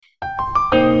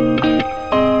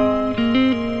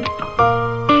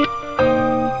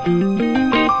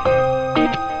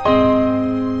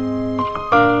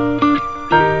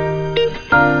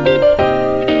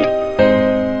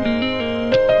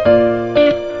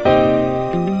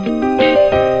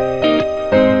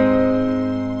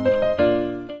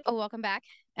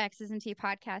X's and T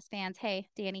podcast fans. Hey,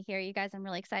 Danny here. You guys, I'm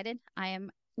really excited. I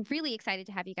am really excited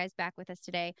to have you guys back with us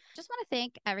today. Just want to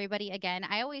thank everybody again.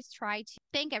 I always try to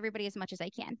thank everybody as much as I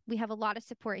can. We have a lot of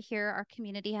support here. Our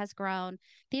community has grown.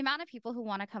 The amount of people who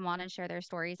want to come on and share their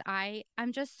stories,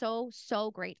 I'm just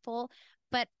so grateful.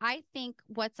 But I think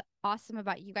what's awesome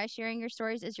about you guys sharing your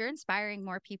stories is you're inspiring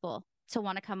more people to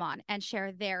want to come on and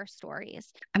share their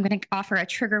stories. I'm going to offer a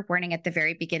trigger warning at the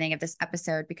very beginning of this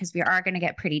episode because we are going to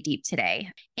get pretty deep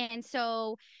today. And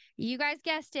so you guys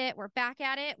guessed it, we're back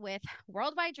at it with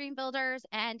Worldwide Dream Builders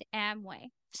and Amway.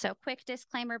 So quick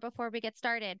disclaimer before we get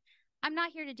started. I'm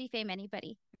not here to defame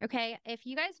anybody, okay? If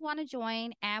you guys want to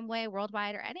join Amway,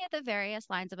 Worldwide, or any of the various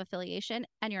lines of affiliation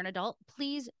and you're an adult,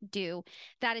 please do.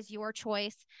 That is your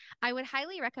choice. I would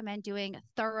highly recommend doing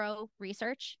thorough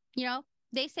research.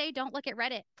 They say don't look at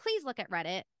Reddit. Please look at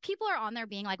Reddit. People are on there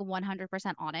being like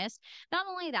 100% honest. Not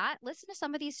only that, listen to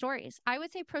some of these stories. I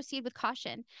would say proceed with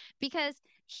caution because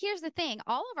here's the thing.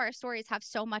 All of our stories have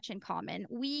so much in common.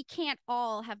 We can't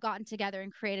all have gotten together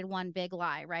and created one big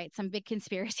lie, right? Some big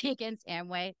conspiracy against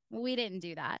Amway. We didn't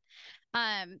do that.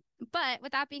 But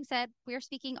with that being said, we're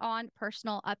speaking on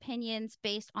personal opinions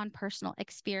based on personal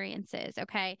experiences.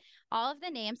 Okay. All of the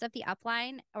names of the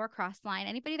upline or crossline,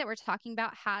 anybody that we're talking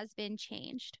about has been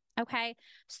changed. Okay.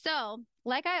 So,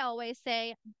 like I always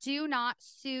say, do not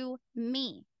sue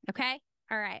me. Okay.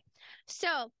 All right.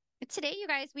 So, today, you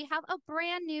guys, we have a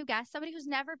brand new guest, somebody who's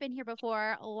never been here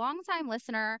before, a longtime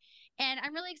listener. And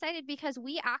I'm really excited because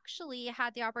we actually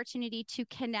had the opportunity to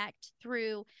connect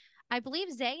through, I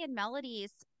believe, Zay and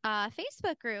Melody's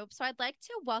Facebook group. So I'd like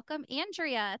to welcome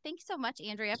Andrea. Thank you so much,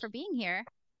 Andrea, for being here.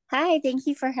 Hi, thank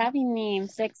you for having me. I'm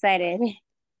so excited.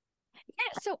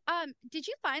 Yeah. So, did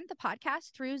you find the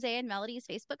podcast through Zay and Melody's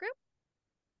Facebook group?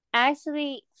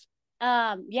 Actually,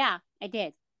 yeah, I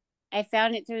did. I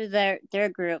found it through their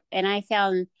group, and I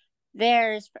found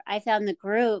the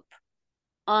group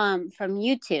from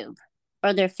YouTube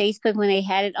or their Facebook when they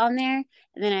had it on there,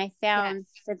 and then I found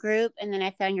the group, and then I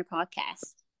found your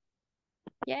podcast.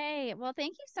 Yay. Well,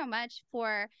 thank you so much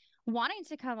for wanting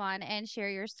to come on and share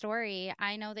your story.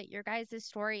 I know that your guys'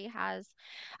 story has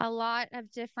a lot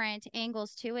of different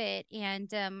angles to it. And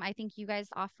I think you guys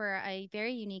offer a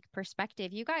very unique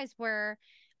perspective. You guys were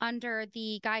under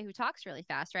the guy who talks really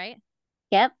fast, right?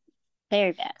 Yep.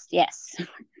 Very fast. Yes.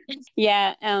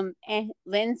 Yeah. And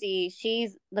Lindsay,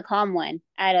 she's the calm one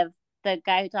out of the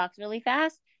guy who talks really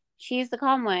fast. She's the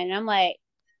calm one. And I'm like,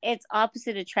 it's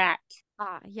opposite attract.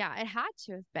 Yeah, it had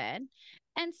to have been.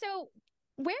 And so,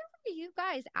 where were you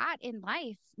guys at in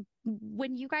life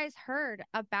when you guys heard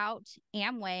about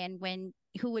Amway and when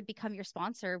who would become your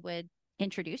sponsor would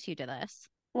introduce you to this?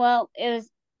 Well,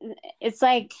 it's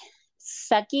like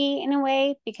sucky in a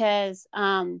way because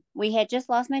we had just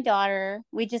lost my daughter.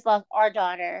 We just lost our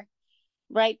daughter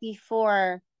right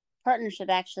before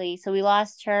partnership actually. So we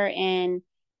lost her in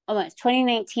almost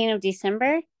 2019 of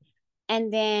December.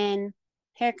 And then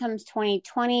here comes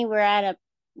 2020.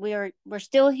 We're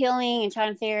still healing and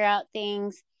trying to figure out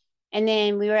things. And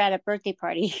then we were at a birthday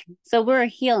party. So we're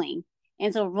healing.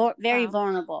 And so very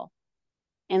vulnerable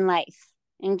in life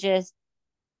and just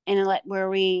and like where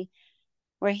we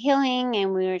were healing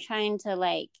and we were trying to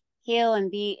like heal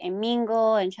and be and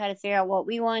mingle and try to figure out what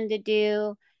we wanted to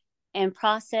do and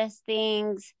process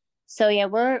things. So yeah,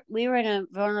 we were in a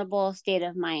vulnerable state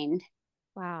of mind.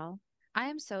 Wow. I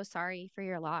am so sorry for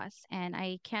your loss. And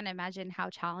I can't imagine how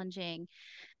challenging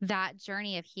that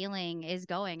journey of healing is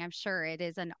going. I'm sure it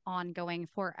is an ongoing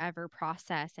forever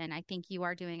process. And I think you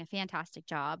are doing a fantastic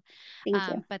job. Thank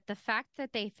you. But the fact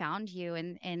that they found you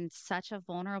in such a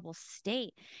vulnerable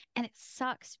state, and it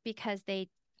sucks because I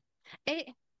feel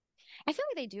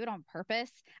like they do it on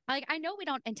purpose. Like, I know we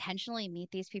don't intentionally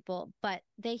meet these people, but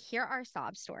they hear our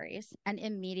sob stories and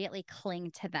immediately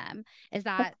cling to them. Is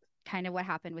that kind of what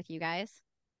happened with you guys?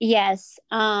 Yes.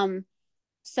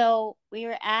 So we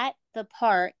were at the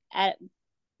park at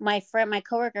my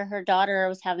coworker, her daughter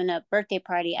was having a birthday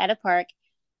party at a park.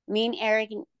 Me and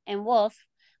Eric and Wolf,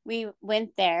 we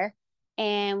went there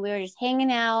and we were just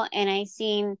hanging out and I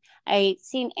seen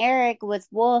Eric with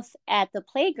Wolf at the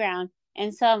playground.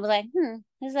 And so I was like,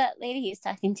 who's that lady he's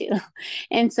talking to?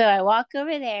 And so I walked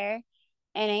over there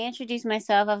and I introduced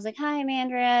myself. I was like, hi, I'm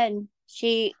Andrea. And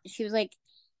she was like,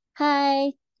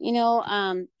 hi,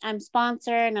 I'm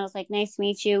sponsor. And I was like, nice to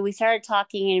meet you. We started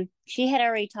talking and she had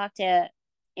already talked to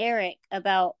Eric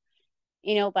about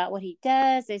what he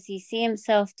does. Does he see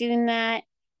himself doing that?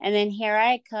 And then here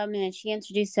I come and then she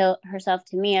introduced herself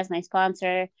to me as my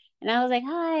sponsor. And I was like,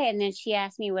 hi. And then she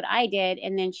asked me what I did.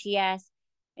 And then she asked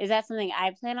is that something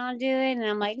I plan on doing? And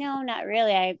I'm like, no, not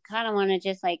really. I kind of want to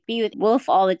just like be with Wolf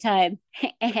all the time.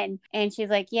 And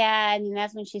she's like, yeah. And then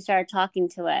that's when she started talking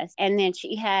to us. And then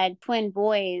she had twin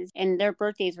boys and their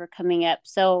birthdays were coming up.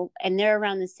 So, and they're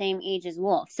around the same age as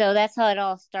Wolf. So that's how it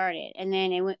all started. And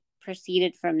then it went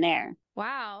proceeded from there.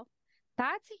 Wow.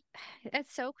 That's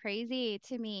it's so crazy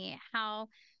to me how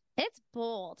it's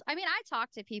bold. I mean, I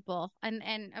talk to people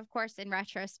and of course in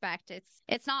retrospect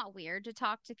it's not weird to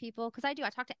talk to people because I do. I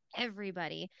talk to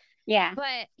everybody. Yeah.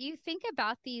 But you think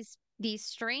about these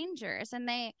strangers and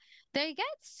they get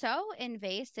so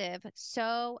invasive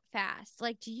so fast.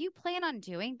 Like, do you plan on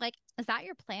doing like is that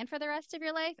your plan for the rest of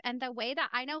your life? And the way that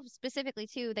I know specifically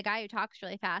too, the guy who talks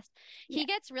really fast, he Yeah.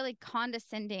 gets really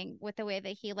condescending with the way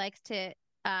that he likes to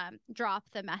drop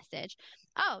the message.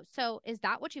 Oh, so is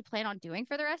that what you plan on doing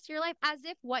for the rest of your life? As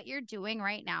if what you're doing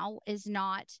right now is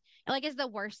not like is the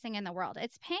worst thing in the world.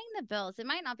 It's paying the bills. It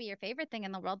might not be your favorite thing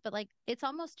in the world, but like it's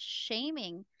almost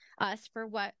shaming us for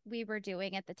what we were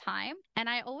doing at the time. And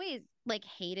I always like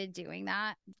hated doing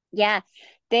that. Yeah.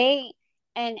 They,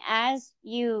 and as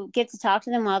you get to talk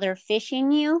to them while they're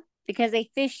fishing you, because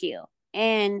they fish you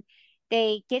and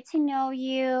they get to know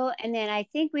you. And then I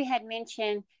think we had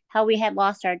mentioned how we had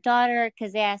lost our daughter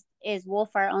because they asked, is Wolf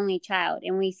our only child?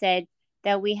 And we said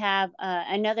that we have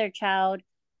another child,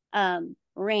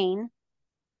 Rain,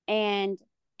 and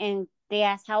they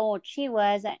asked how old she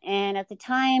was, and at the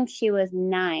time she was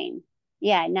 9.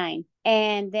 Yeah, 9.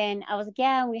 And then I was like,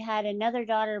 yeah, we had another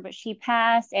daughter, but she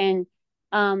passed, and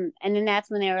then that's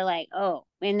when they were like, oh,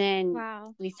 and then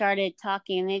Wow. we started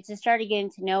talking, and they just started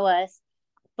getting to know us,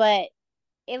 but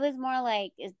it was more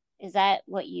like, is that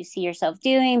what you see yourself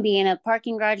doing, being a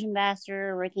parking garage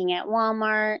ambassador, working at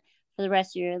Walmart for the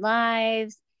rest of your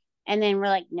lives? And then we're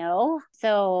like, no.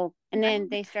 So, and then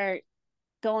they start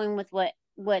going with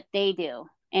what they do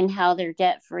and how they're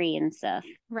debt free and stuff.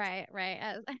 Right,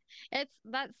 right. It's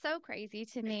that's so crazy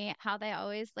to me how they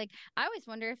always like I always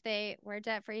wonder if they were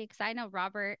debt free because I know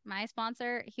Robert, my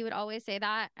sponsor, he would always say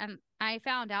that and I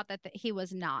found out that he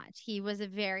was not. He was a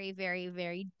very, very,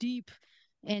 very deep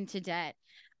into debt.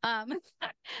 Um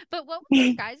but what was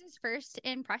your guys' first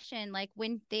impression like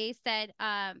when they said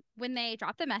when they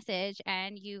dropped the message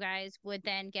and you guys would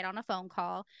then get on a phone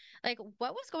call? Like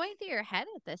what was going through your head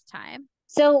at this time?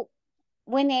 So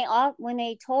when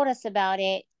they told us about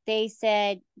it, they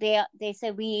said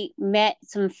we met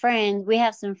some friends. We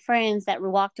have some friends that were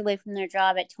walked away from their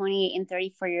job at 28 and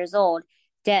 34 years old,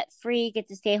 debt free, get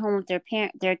to stay home with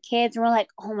their kids. And we're like,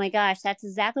 oh my gosh, that's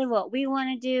exactly what we want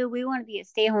to do. We want to be a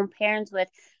stay home parents with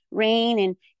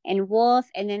Rain and Wolf,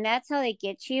 and then that's how they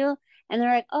get you. And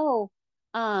they're like, oh,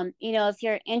 if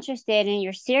you're interested and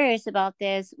you're serious about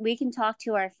this, we can talk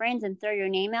to our friends and throw your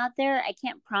name out there. I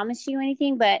can't promise you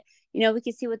anything, but we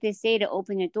can see what they say to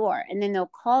open the door. And then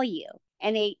they'll call you.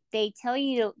 And they tell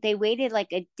you they waited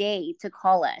like a day to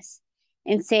call us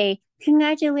and say,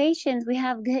 congratulations, we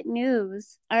have good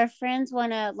news. Our friends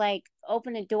want to like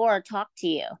open a door, talk to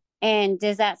you. And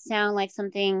does that sound like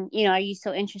something, are you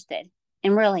so interested?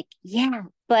 And we're like, yeah.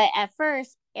 But at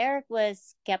first, Eric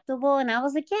was skeptical, and I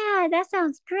was like, yeah, that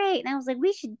sounds great. And I was like,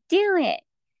 we should do it.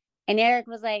 And Eric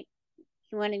was like,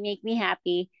 he wanted to make me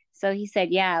happy. So he said,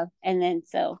 yeah. And then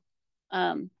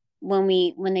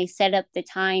when they set up the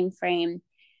time frame,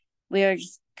 we were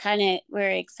just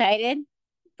we're excited,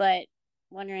 but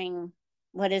wondering,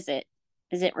 what is it?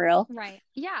 Is it real? Right.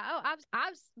 Yeah. Oh,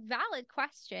 valid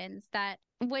questions that,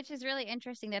 which is really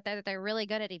interesting that they're really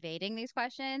good at evading these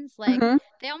questions. Like Mm-hmm.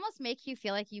 they almost make you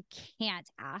feel like you can't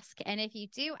ask. And if you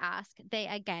do ask, they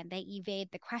evade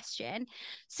the question.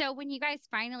 So when you guys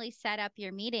finally set up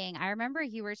your meeting, I remember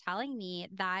you were telling me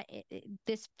that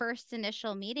this first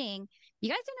initial meeting, you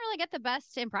guys didn't really get the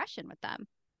best impression with them.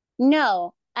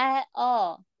 No, at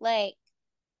all. Like,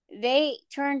 they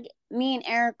turned me and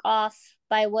Eric off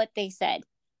by what they said.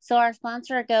 So our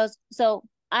sponsor goes, so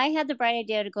I had the bright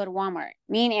idea to go to Walmart,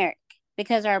 me and Eric,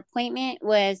 because our appointment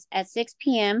was at 6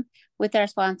 p.m. with our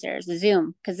sponsors,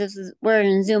 Zoom, because we're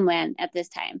in Zoom land at this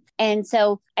time. And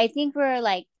so I think we're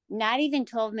like not even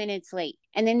 12 minutes late.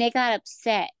 And then they got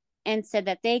upset and said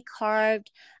that they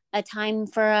carved a time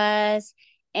for us,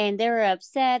 and they were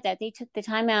upset that they took the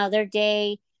time out of their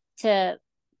day to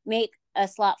make a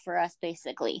slot for us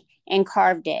basically and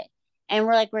carved it. And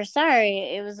we're like, we're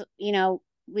sorry. It was,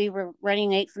 we were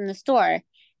running late from the store.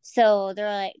 So they're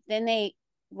like, then they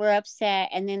were upset.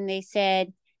 And then they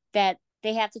said that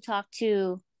they have to talk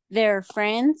to their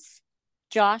friends,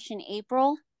 Josh and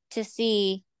April, to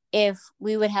see if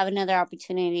we would have another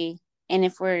opportunity and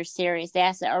if we're serious. They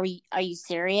asked, are you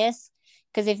serious?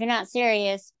 Because if you're not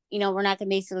serious, we're not going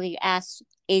to basically ask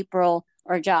April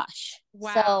or Josh.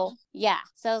 Wow. So, yeah.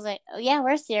 So I was like, oh, yeah,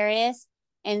 we're serious.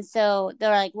 And so they're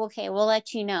like, well, okay, we'll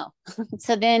let you know.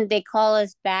 So then they call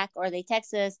us back or they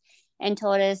text us and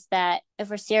told us that if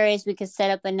we're serious, we could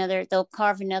set up they'll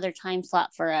carve another time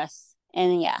slot for us.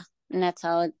 And yeah, and that's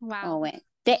how it Wow. all went.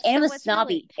 And it So was what's really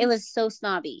snobby. It was so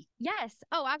snobby. Yes.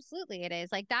 Oh, absolutely it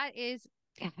is. Like that is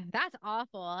that's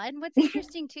awful. And what's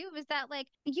interesting too is that like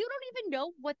you don't even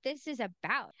know what this is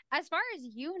about. As far as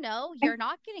you know, you're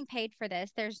not getting paid for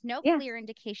this. There's no Yeah. clear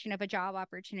indication of a job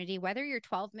opportunity. Whether you're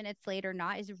 12 minutes late or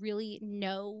not is really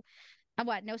no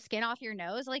skin off your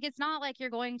nose. Like it's not like you're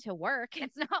going to work.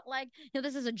 It's not like,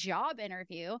 this is a job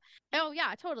interview. Oh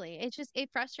yeah, totally. It's just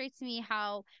it frustrates me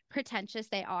how pretentious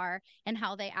they are and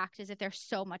how they act as if they're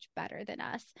so much better than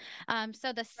us.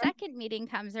 So the second meeting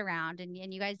comes around and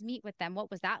you guys meet with them. What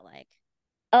was that like?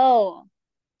 Oh,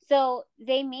 so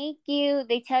they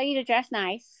tell you to dress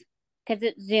nice because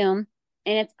it's Zoom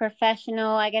and it's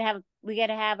professional. We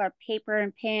gotta have our paper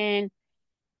and pen.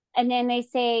 And then they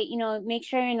say, make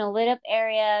sure you're in a lit up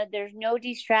area. There's no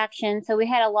distraction. So we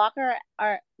had a locker,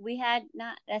 we had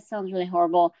not, that sounds really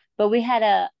horrible, but we had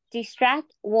a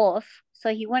distract Wolf.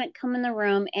 So he wouldn't come in the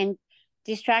room and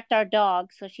distract our dog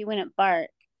so she wouldn't bark.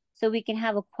 So we can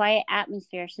have a quiet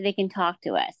atmosphere so they can talk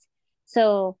to us.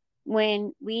 So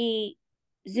when we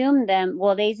Zoomed them,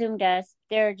 well, they Zoomed us,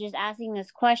 they're just asking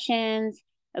us questions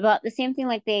about the same thing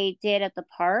like they did at the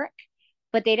park,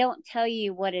 but they don't tell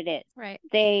you what it is. Right.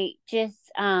 They just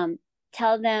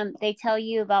they tell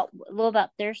you about a little about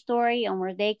their story and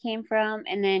where they came from,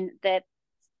 and then the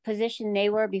position they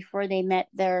were before they met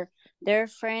their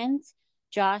friends,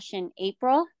 Josh and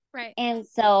April. Right. And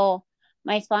so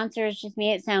my sponsors just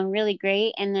made it sound really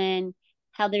great, and then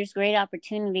how there's great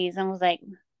opportunities. I was like,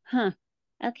 huh,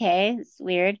 okay, it's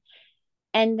weird.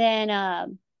 And then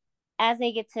as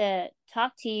they get to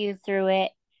talk to you through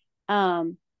it,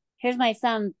 um, here's my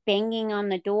son banging on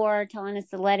the door, telling us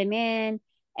to let him in,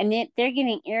 and they're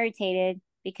getting irritated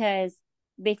because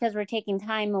we're taking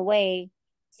time away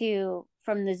to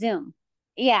from the Zoom.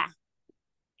 Yeah.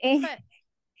 But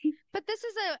but this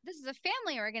is a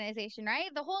family organization,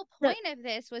 right? The whole So, point of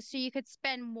this was so you could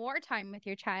spend more time with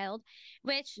your child,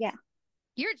 which yeah.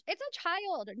 it's a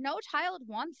child. No child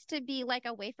wants to be like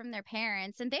away from their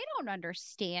parents and they don't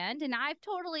understand. And I've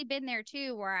totally been there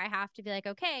too, where I have to be like,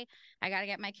 okay, I got to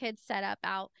get my kids set up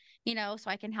out, so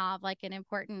I can have like an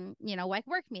important, like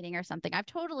work meeting or something. I've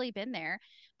totally been there.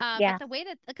 But Yeah. the way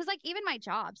that, because like even my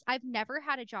jobs, I've never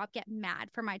had a job get mad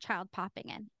for my child popping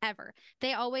in ever.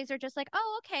 They always are just like,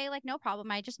 oh, okay, like no problem.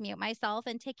 I just mute myself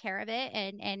and take care of it.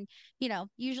 And,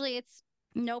 usually it's,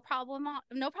 no problem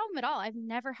at all. I've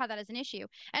never had that as an issue.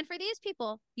 And for these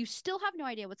people, you still have no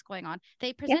idea what's going on. They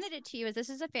Yes. presented it to you as this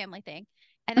is a family thing,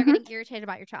 and they're Hmm. getting irritated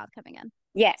about your child coming in.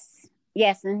 Yes.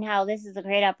 Yes. And how this is a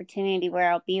great opportunity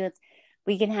where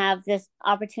we can have this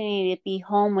opportunity to be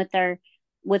home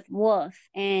with Wolf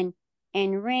and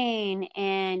Rain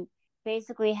and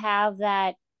basically have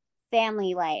that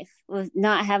family life with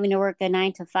not having to work a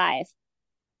 9 to 5.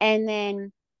 And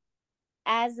then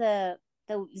as the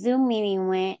Zoom meeting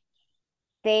went,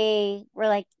 they were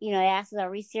like, they asked us,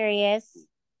 are we serious?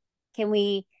 Can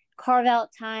we carve out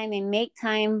time and make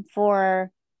time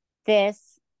for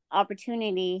this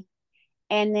opportunity?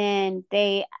 And then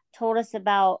they told us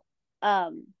about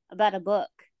a book.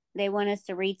 They want us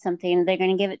to read something. They're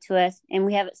going to give it to us, and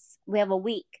we have a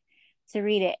week to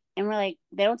read it. And we're like,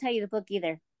 they don't tell you the book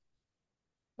either.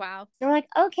 Wow. They're like,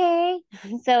 okay.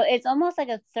 So it's almost like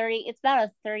it's about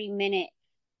a 30-minute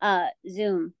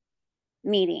Zoom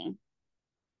meeting,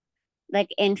 like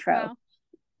intro. Wow.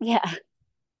 Yeah.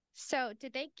 So,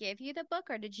 did they give you the book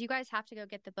or did you guys have to go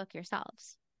get the book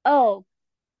yourselves? Oh,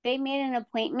 they made an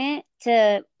appointment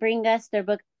to bring us their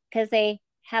book because they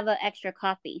have an extra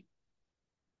copy.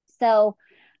 So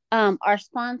our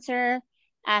sponsor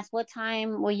asked, what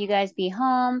time will you guys be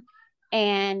home?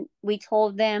 And we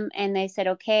told them, and they said,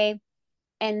 okay.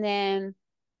 And then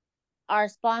our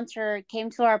sponsor came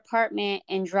to our apartment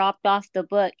and dropped off the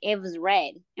book. It was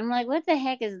red. And we're like, what the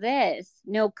heck is this?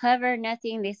 No cover,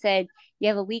 nothing. They said, you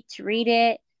have a week to read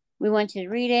it. We want you to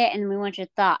read it, and we want your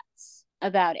thoughts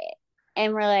about it.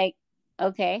 And we're like,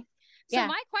 okay. So, Yeah.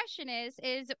 my question is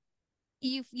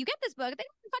you get this book, they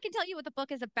don't fucking tell you what the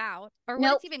book is about or what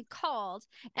Nope. it's even called.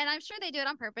 And I'm sure they do it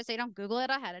on purpose. They don't Google it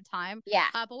ahead of time. Yeah.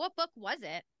 But what book was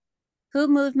it? Who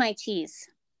Moved My Cheese?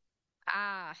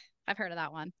 Ah, I've heard of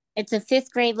that one. It's a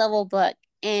fifth grade level book,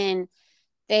 and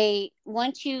they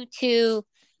want you to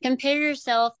compare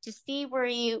yourself to see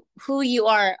who you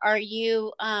are. Are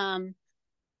you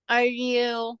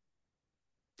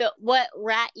what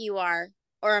rat you are?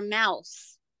 or a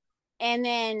mouse. And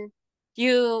then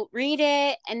you read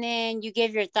it and then you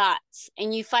give your thoughts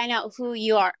and you find out who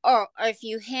you are. Or if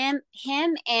you him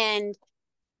and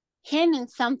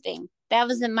something. That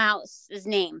was the mouse's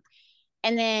name.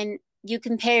 And then you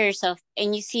compare yourself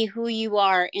and you see who you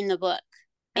are in the book.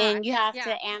 And you have Yeah.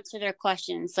 to answer their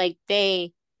questions. Like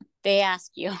they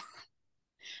ask you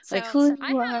like So who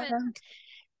I you haven't are.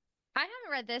 I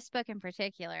haven't read this book in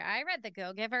particular. I read The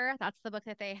Go-Giver. That's the book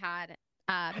that they had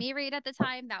me read at the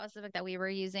time. That was the book that we were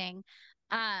using.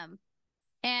 Um,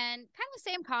 and kind of the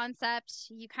same concept.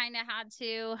 You kind of had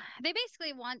to, they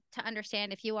basically want to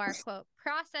understand if you are, quote,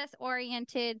 process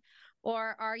oriented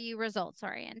or are you results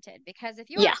oriented? Because if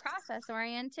you Yeah. are process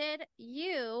oriented,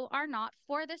 you are not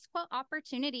for this, quote,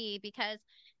 opportunity. Because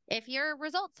if you're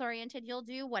results oriented, you'll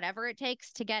do whatever it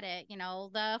takes to get it. You know,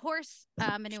 the horse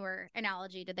manure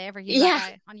analogy. Did they ever use that Yeah.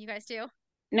 guy on you guys too?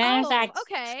 Matter of Oh, fact,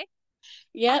 okay. I'll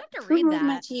yep. have to Who read moved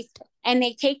my that. cheese? And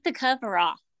they take the cover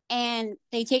off. And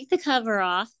they take the cover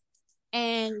off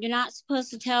and you're not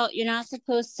supposed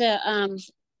to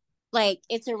like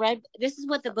it's a red this is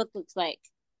what the book looks like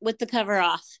with the cover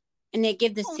off. And they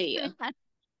give this Oh, to you. man.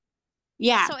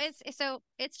 Yeah. So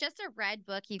it's just a red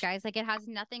book, you guys. Like it has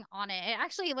nothing on it. It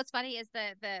actually, what's funny is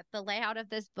the layout of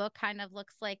this book kind of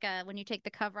looks like when you take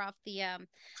the cover off the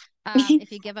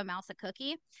if you give a mouse a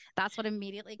cookie. That's what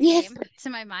immediately Yes. came to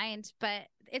my mind. But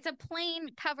it's a plain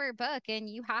cover book and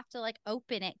you have to like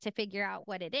open it to figure out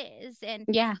what it is. And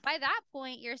Yeah. by that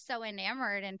point, you're so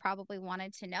enamored and probably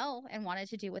wanted to know and wanted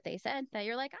to do what they said that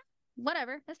you're like, ah,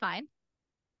 whatever, that's fine.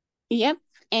 Yep.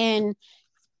 And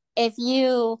if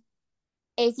you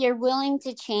if you're willing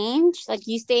to change, like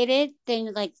you stated,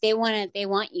 then like they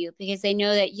want you because they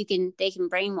know that they can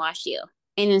brainwash you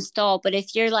and install. But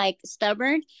if you're like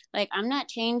stubborn, like I'm not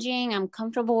changing, I'm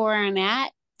comfortable where I'm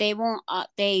at, they won't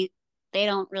they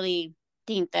don't really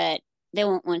think that they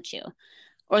won't want you.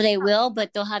 Or they will,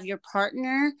 but they'll have your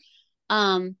partner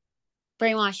um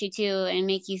brainwash you too and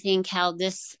make you think how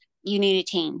this you need to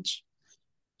change.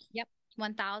 Yep.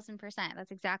 1000%.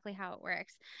 That's exactly how it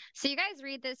works. So you guys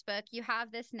read this book, you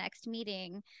have this next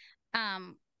meeting.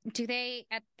 Um, do they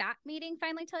at that meeting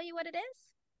finally tell you what it is?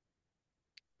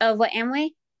 Of what Amway?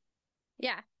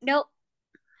 Yeah. Nope.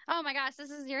 Oh my gosh, this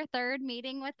is your third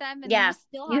meeting with them and you Yeah.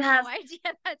 still You have no have idea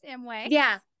that's Amway.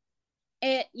 yeah.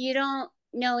 You don't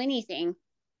know anything.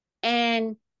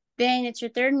 And then it's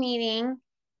your third meeting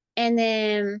and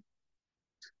then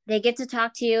they get to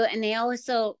talk to you and they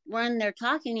also when they're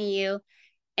talking to you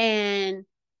and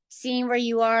seeing where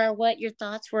you are, what your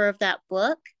thoughts were of that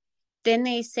book, then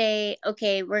they say,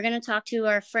 okay, we're going to talk to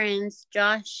our friends,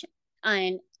 Josh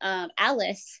and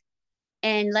Alice,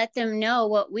 and let them know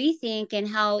what we think and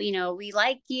how, we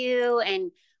like you.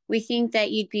 And we think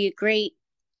that you'd be a great,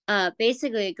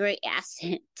 basically a great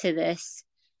asset to this.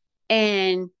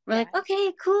 And we're Yeah. like,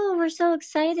 okay, cool. We're so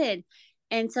excited.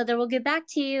 And so they will get back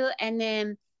to you and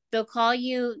then they'll call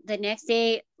you the next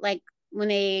day, like when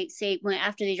they say when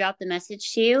after they drop the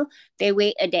message to you, they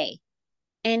wait a day.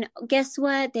 And guess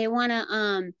what? They want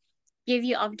to give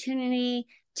you opportunity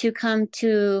to come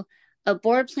to a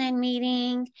board plan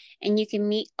meeting and you can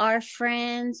meet our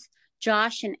friends,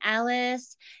 Josh and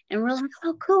Alice. And we're like,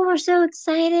 oh, cool. We're so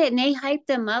excited. And they hype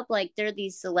them up like they're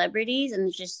these celebrities and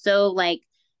it's just so like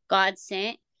God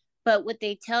sent. But what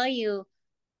they tell you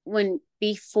when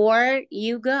before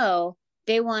you go,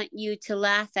 they want you to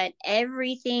laugh at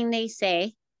everything they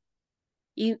say.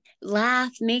 You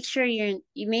laugh, make sure you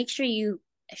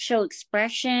show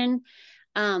expression,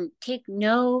 take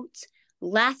notes,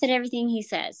 laugh at everything he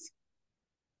says.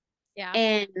 Yeah.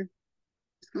 And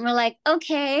we're like,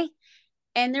 okay.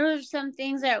 And there were some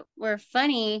things that were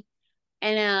funny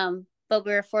and but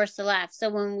we were forced to laugh. So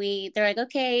when they're like,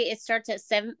 okay, it starts at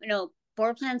 7,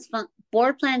 board plans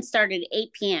started at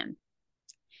 8 p.m.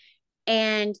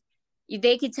 And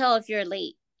they could tell if you're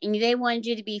late and they wanted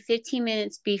you to be 15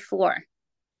 minutes before.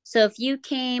 So if you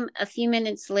came a few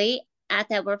minutes late at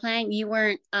that board plan, you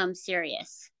weren't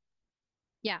serious.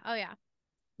 Yeah. Oh yeah.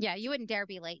 Yeah, you wouldn't dare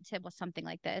be late to something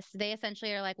like this. They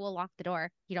essentially are like, we'll lock the door.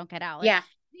 You don't get out. Like Yeah.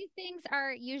 these things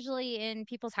are usually in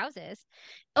people's houses.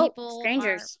 Oh, People are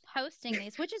strangers. posting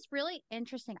these, which is really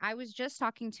interesting. I was just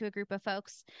talking to a group of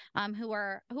folks who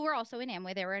are also in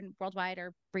Amway. They were in Worldwide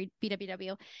or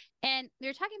BWW, and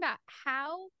they're talking about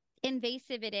how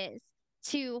invasive it is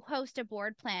to host a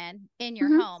board plan in your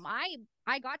Mm-hmm. home.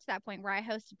 I got to that point where I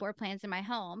hosted board plans in my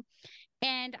home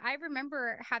and I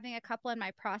remember having a couple in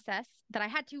my process that I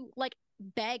had to like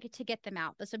beg to get them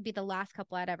out. This would be the last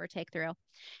couple I'd ever take through.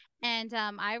 And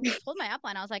I told my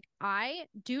upline, I was like, I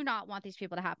do not want these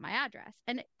people to have my address.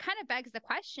 And it kind of begs the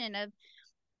question of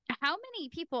how many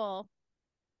people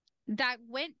that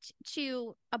went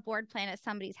to a board plan at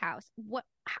somebody's house,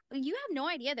 you have no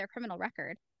idea their criminal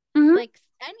record. Mm-hmm. Like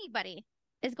anybody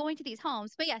is going to these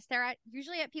homes, but yes, they're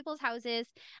usually at people's houses,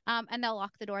 and they'll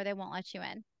lock the door. They won't let you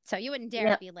in. So you wouldn't dare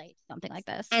Yep. be late, something like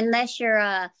this. Unless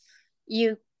you're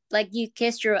you like you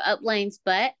kissed your upline's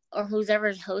butt or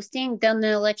whoever's hosting, then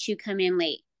they'll let you come in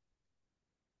late.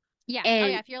 Yeah. Oh yeah,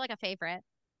 And if you're like a favorite.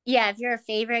 yeah, if you're a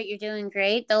favorite, you're doing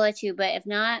great, they'll let you. But if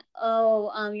not,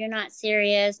 you're not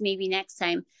serious, maybe next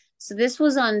time. So this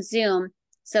was on Zoom.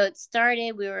 So it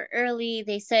started, we were early.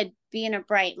 They said be in a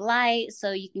bright light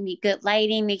so you can be good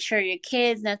lighting, make sure your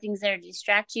kids, nothing's there to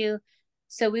distract you.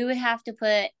 So we would have to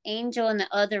put Angel in the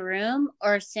other room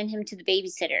or send him to the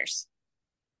babysitters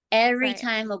every Right.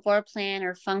 time a board plan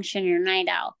or function or night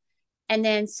out. And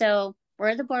then so we're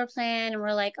at the board plan and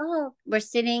we're like, oh, we're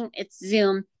sitting, it's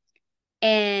Zoom.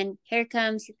 And here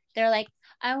comes, they're like,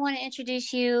 I want to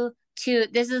introduce you to,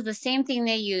 this is the same thing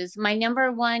they use, my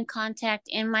number one contact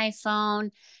in my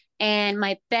phone and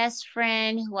my best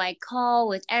friend who I call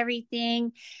with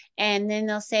everything. And then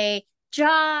they'll say,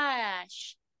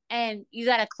 Josh, and you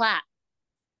got to clap.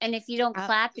 And if you don't Yep.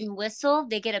 clap and whistle,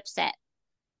 they get upset.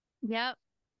 Yep.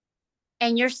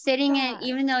 And you're sitting in, God.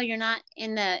 even though you're not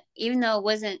in the, even though it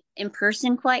wasn't in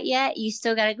person quite yet, you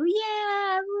still got to go,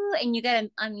 yeah, woo, and you got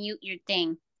to unmute your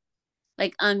thing,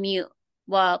 like unmute,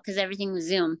 well, because everything was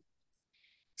Zoom.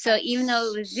 So even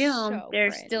though That's it was Zoom, so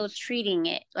they're still cringe. treating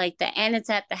it like that, and it's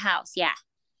at the house. Yeah.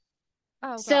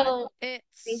 Oh God. So they,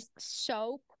 It's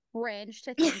so cringe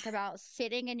to think about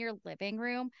sitting in your living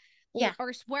room yeah,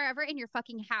 or wherever in your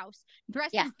fucking house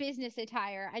dressed yeah, in business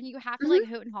attire and you have to hmm, like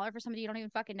hoot and holler for somebody you don't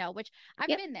even fucking know, which I've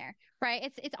yep, been there, right?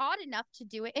 It's odd enough to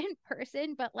do it in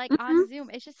person, but like hmm. on Zoom,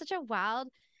 it's just such a wild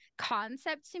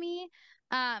concept to me.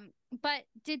 But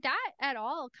did that at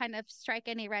all kind of strike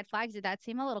any red flags? Did that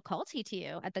seem a little culty to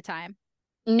you at the time?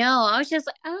 No, I was just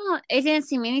like, oh, it didn't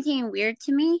seem anything weird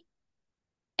to me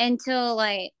until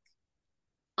like,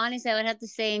 honestly, I would have to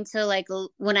say until like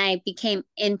when I became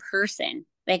in person.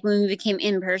 Like when we became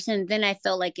in person, then I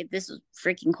felt like this was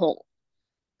freaking cold.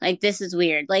 Like this is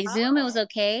weird. Like Zoom, it was Oh,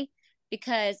 okay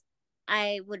because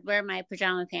I would wear my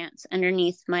pajama pants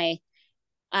underneath my.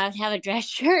 I would have a dress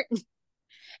shirt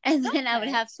and then I would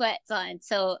okay. have sweats on.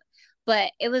 So,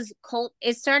 but it was cold.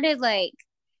 It started like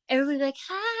everybody like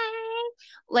hi,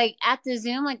 like at the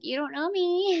Zoom, like you don't know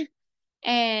me,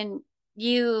 and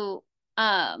you,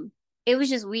 it was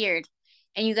just weird.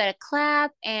 And you got to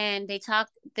clap, and they talk.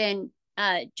 Then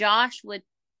Josh would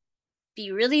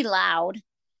be really loud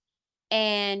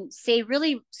and say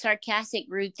really sarcastic,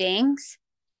 rude things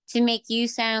to make you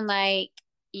sound like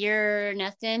you're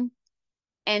nothing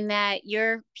and that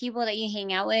your people that you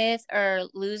hang out with are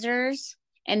losers.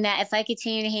 And that if I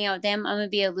continue to hang out with them, I'm going to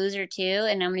be a loser too.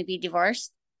 And I'm going to be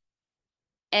divorced.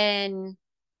 And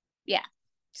yeah.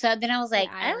 So then I was The like,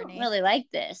 I don't irony. really like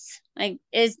this. Like,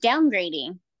 it's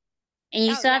downgrading. And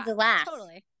you Oh still have yeah, to laugh.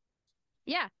 totally.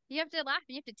 Yeah, you have to laugh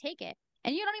and you have to take it.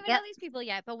 And you don't even know Yep. these people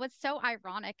yet. But what's so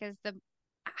ironic is the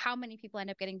how many people end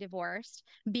up getting divorced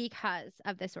because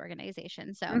of this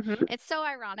organization. So Mm-hmm. it's so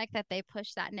ironic that they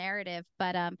push that narrative.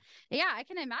 But yeah, I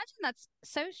can imagine that's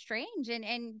so strange.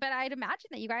 And but I'd imagine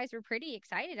that you guys were pretty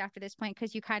excited after this point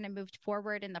because you kind of moved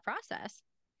forward in the process.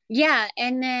 Yeah.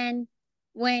 And then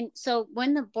when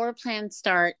the board plan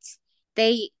starts,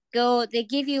 they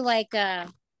give you like a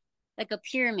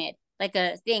pyramid, like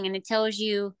a thing, and it tells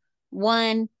you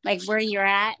one, like where you're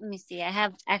at. Let me see. I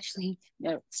have actually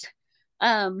notes.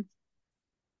 Um,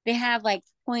 they have like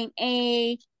point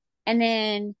A, and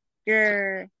then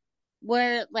your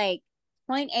where like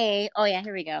point A. Oh yeah,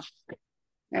 here we go.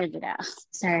 Where's it at?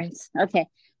 Sorry. Okay.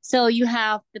 So you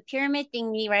have the pyramid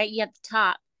thingy, right? You have the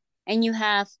top, and you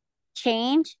have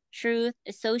change, truth,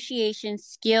 association,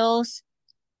 skills,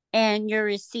 and your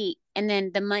receipt, and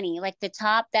then the money, like the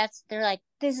top, that's, they're like,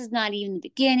 this is not even the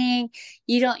beginning,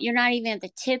 you're not even at the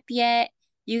tip yet,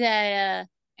 you gotta,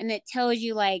 and it tells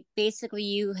you like basically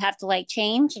you have to like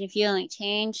change, and if you don't like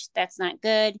change, that's not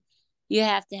good. You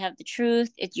have to have the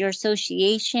truth, it's your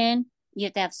association, you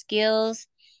have to have skills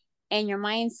and your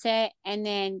mindset, and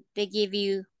then they give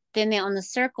you, then they, on the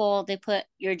circle they put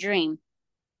your dream,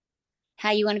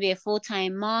 how you want to be a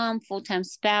full-time mom, full-time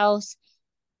spouse,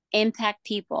 impact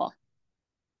people.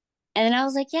 And then I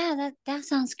was like, yeah, that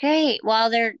sounds great. While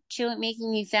they're chewing,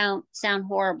 making you sound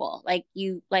horrible, like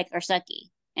you like are sucky,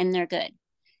 and they're good.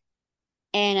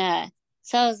 And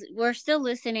so we're still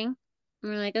listening.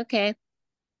 And we're like, okay.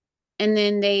 And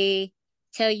then they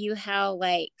tell you how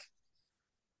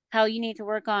you need to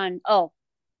work on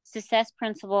success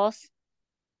principles,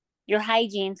 your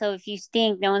hygiene. So if you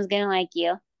stink, no one's gonna like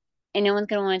you. and no one's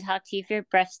going to want to talk to you if your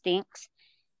breath stinks.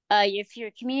 If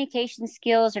your communication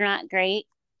skills are not great,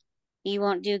 you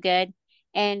won't do good.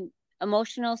 And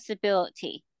emotional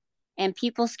stability and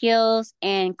people skills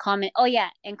and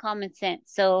and common sense.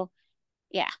 So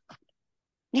yeah.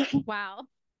 So Wow.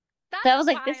 I That's was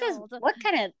like, wild. what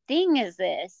kind of thing is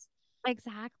this?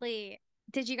 Exactly.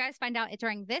 Did you guys find out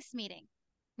during this meeting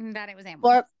that it was Amway?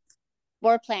 Or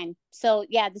board plan. So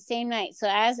yeah, the same night. So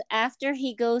as after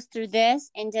he goes through this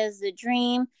and does the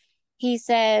dream, he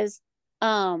says,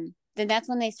 then that's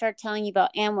when they start telling you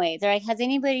about Amway. They're like, has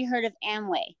anybody heard of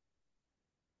Amway?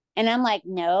 And I'm like,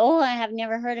 no, I have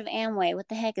never heard of Amway. What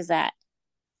the heck is that?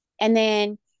 And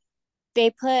then they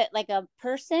put like a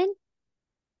person,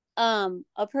 and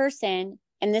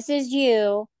this is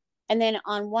you. And then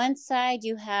on one side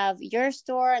you have your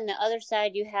store, and the other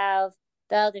side you have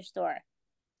the other store.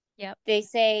 Yep. They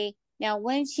say, now,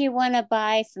 wouldn't you want to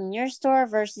buy from your store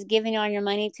versus giving all your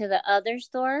money to the other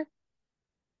store?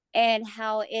 And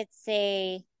how it's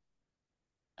the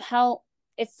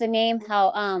name,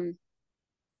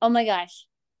 oh my gosh,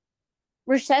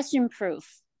 recession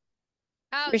proof.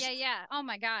 Oh, yeah, yeah. Oh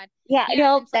my God. Yeah, Yes,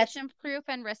 no, that's, inflation proof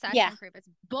and yeah. recession proof. It's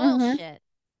Mm-hmm. bullshit.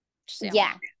 Just so y'all Yeah.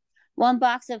 know. One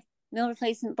box of meal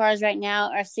replacement bars right now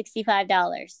are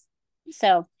 $65.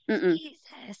 So,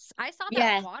 Jesus. I saw that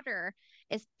yeah. water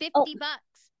is Oh, $50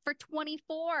 for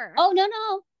 24. oh, no,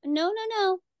 no, no, no,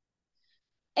 no.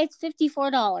 It's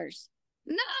 $54.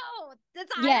 No,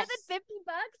 that's higher Yes. than $50.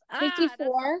 Ah, that's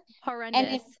 54. And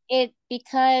horrendous. it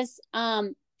because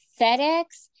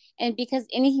FedEx, and because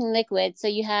anything liquid, so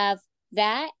you have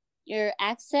that, your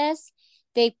access,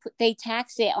 they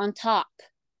tax it on top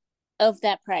of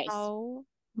that price. Oh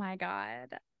my God.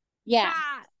 Yeah.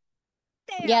 Ah,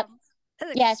 Yep. damn.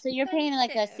 Yeah, That's so you're paying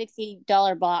like a expensive.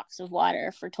 $60 box of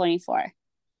water for 24.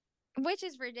 Which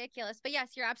is ridiculous. But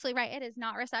yes, you're absolutely right. It is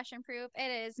not recession proof. It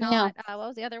is No. not, what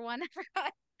was the other one? I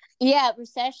forgot. Yeah,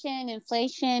 recession,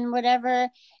 inflation, whatever.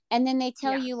 And then they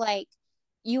tell Yeah. you like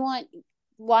you want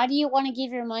why do you want to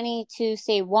give your money to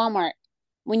say Walmart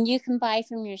when you can buy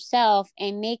from yourself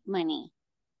and make money?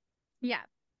 Yeah.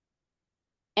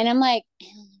 And I'm like,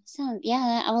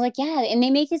 yeah. I was like, yeah. And they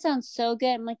make it sound so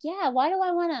good. I'm like, yeah, why do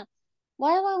I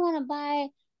wanna buy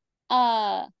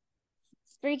uh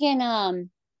freaking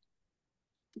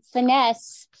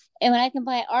finesse, and when I can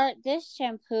buy art this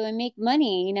shampoo and make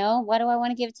money, why do I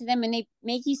want to give it to them? And they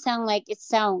make you sound like it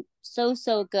sounds so,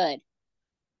 so good.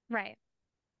 Right.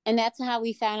 And that's how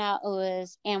we found out it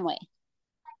was Amway.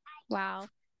 Wow.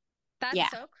 That's Yeah.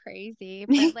 so crazy.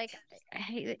 But like,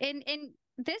 in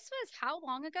this was how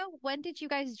long ago? When did you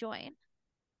guys join?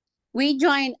 We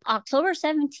joined October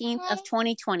 17th of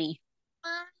 2020.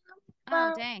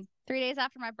 Oh, dang. 3 days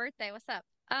after my birthday. What's up?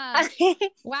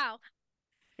 Wow.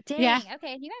 Yeah. Dang.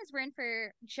 Okay. And you guys were in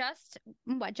for just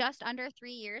under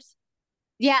 3 years?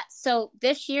 Yeah. So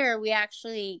this year we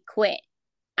actually quit.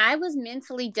 I was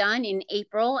mentally done in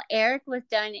April. Eric was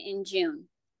done in June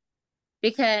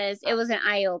because it Oh, was an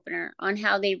eye opener on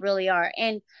how they really are.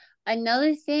 And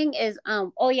another thing is,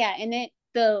 oh yeah, and then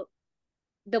the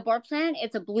bar plan,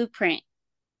 it's a blueprint.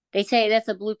 They say that's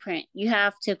a blueprint. You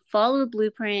have to follow the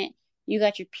blueprint. You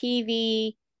got your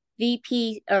PV,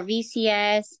 VP, or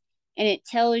VCS, and it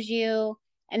tells you.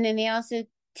 And then they also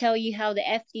tell you how the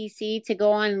FDC to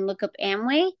go on and look up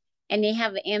Amway, and they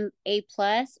have an A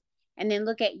plus, and then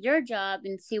look at your job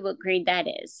and see what grade that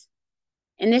is.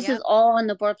 And this is yep. all on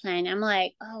the board plan. I'm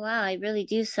like, oh wow, I really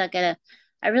do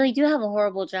have a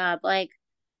horrible job. Like,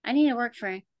 I need to work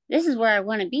for, this is where I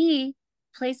want to be.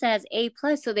 Place that has A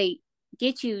plus, so they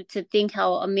get you to think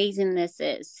how amazing this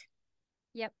is.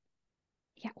 Yep.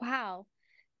 Yeah. Wow.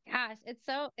 Gosh, it's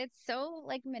so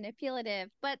like manipulative,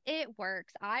 but it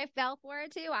works. I fell for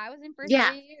it too. I was in for Yeah.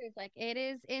 3 years. Like it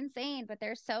is insane, but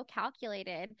they're so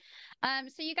calculated.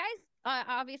 So you guys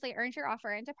obviously earned your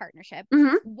offer into partnership.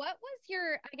 Hmm. What was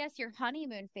your, I guess, your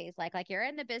honeymoon phase like? Like you're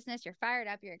in the business, you're fired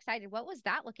up, you're excited. What was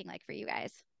that looking like for you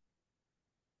guys?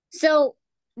 So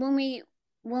when we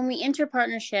enter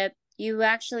partnership, you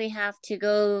actually have to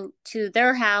go to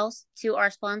their house, to our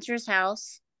sponsor's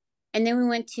house, and then we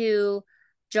went to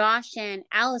Josh and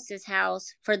Alice's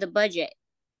house for the budget.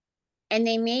 And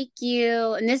they make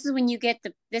you, and this is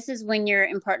when you're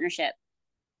in partnership.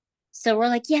 So we're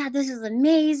like, yeah, this is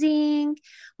amazing.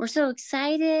 We're so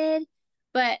excited.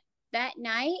 But that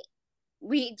night,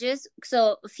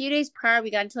 so a few days prior, we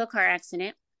got into a car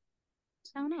accident.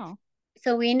 Oh no.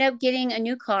 So we ended up getting a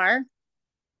new car.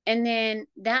 And then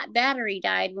that battery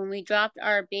died when we dropped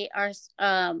our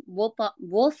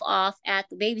wolf off at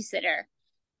the babysitter.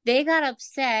 They got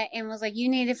upset and was like, you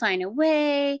need to find a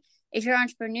way. if you're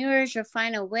entrepreneurs, you'll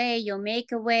find a way, you'll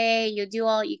make a way, you'll do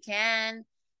all you can.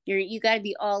 You got to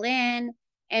be all in.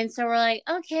 And so we're like,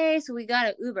 okay, so we got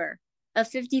an Uber, a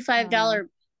 $55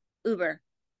 Uber.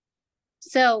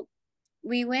 So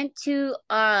we went to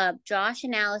Josh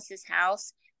and Alice's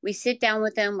house. We sit down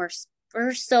with them.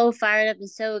 We're so fired up and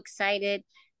so excited.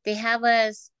 They have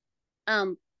us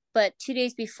but 2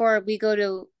 days before we go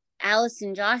to Alice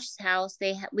and Josh's house,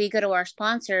 we go to our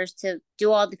sponsors to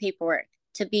do all the paperwork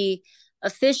to be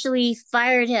officially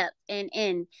fired up and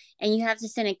in. And you have to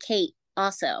send a Kate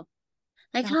also.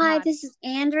 Like, Oh hi, God. this is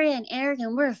Andrea and Eric,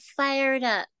 and we're fired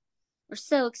up. We're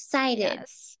so excited.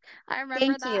 Yes. I remember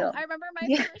Thank that. you. I remember my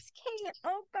Yeah. first Kate.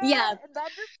 Oh Yeah. God. And I'm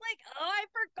just like, oh, I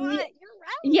Yeah. forgot. You're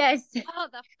right. Yes. Oh,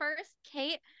 the first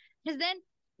Kate. Because then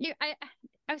I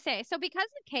would say, so because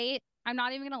of Kate, I'm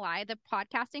not even gonna lie, the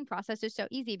podcasting process is so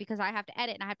easy because I have to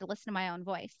edit and I have to listen to my own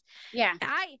voice. Yeah.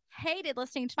 I hated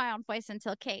listening to my own voice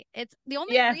until Kate. It's the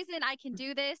only Yeah. reason I can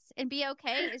do this and be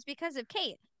okay is because of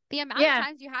Kate. The amount of Yeah.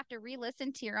 times you have to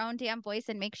re-listen to your own damn voice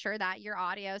and make sure that your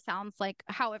audio sounds like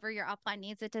however your upline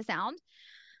needs it to sound.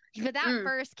 But that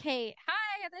first Kate,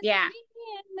 hi, this is Yeah.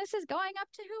 me, and this is going up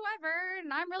to whoever,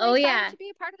 and I'm really Oh excited yeah. to be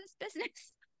a part of this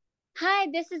business. Hi,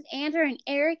 this is Andrew and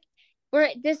Eric.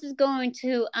 This is going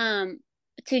to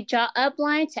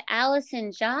upline to Alice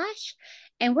and Josh,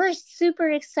 and we're super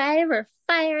excited. We're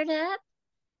fired up,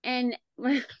 and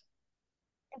It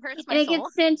hurts my and it soul.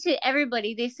 gets sent to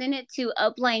everybody. They send it to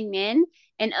upline men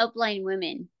and upline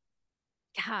women,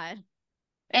 God, it's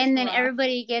and then rough.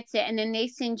 everybody gets it, and then they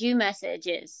send you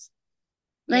messages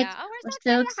like, Yeah. Oh, we're we're so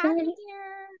so excited to have you excited.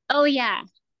 here. Oh yeah,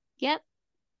 yep,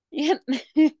 yep.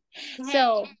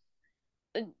 So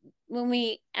when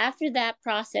we after that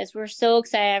process, we're so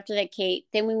excited after that, Kate.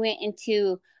 Then we went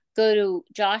into go to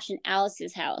Josh and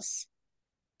Alice's house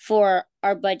for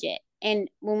our budget. And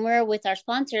when we're with our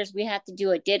sponsors, we have to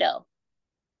do a ditto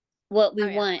what we Oh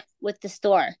yeah. want with the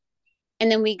store.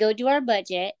 And then we go do our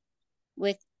budget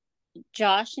with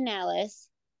Josh and Alice,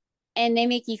 and they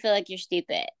make you feel like you're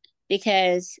stupid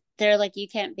because they're like, you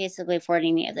can't basically afford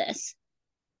any of this.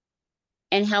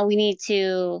 And how we need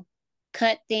to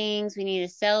cut things, we need to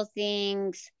sell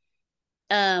things,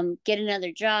 get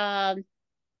another job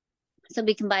so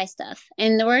we can buy stuff.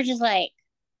 And we're just like,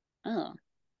 oh,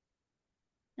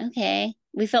 okay.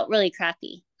 We felt really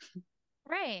crappy.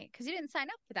 Right, because you didn't sign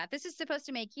up for that. This is supposed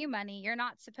to make you money. You're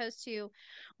not supposed to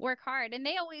work hard. And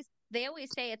they always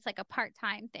say it's like a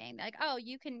part-time thing. Like, oh,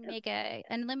 you can make a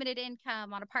unlimited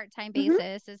income on a part-time Mm-hmm.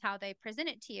 basis is how they present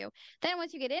it to you. Then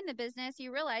once you get in the business,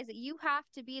 you realize that you have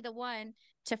to be the one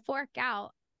to fork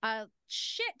out a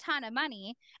shit ton of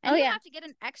money Oh, and you yeah. have to get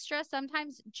an extra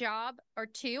sometimes job or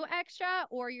two extra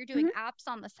or you're doing Mm-hmm.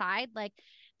 apps on the side. Like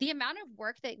the amount of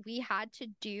work that we had to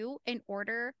do in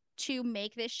order to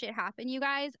make this shit happen, you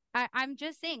guys. I'm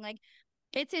just saying, like,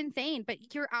 it's insane,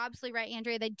 but you're absolutely right,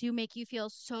 Andrea. They do make you feel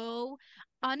so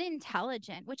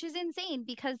unintelligent, which is insane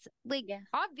because, like, Yeah.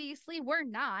 obviously we're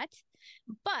not,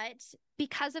 but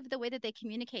because of the way that they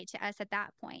communicate to us at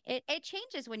that point, it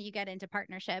changes when you get into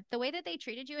partnership. The way that they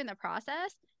treated you in the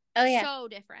process, Oh, yeah. so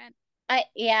different.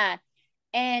 Yeah.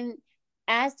 And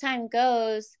as time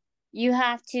goes, you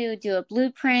have to do a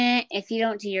blueprint. If you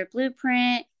don't do your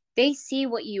blueprint, they see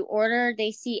what you order,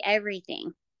 they see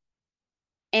everything.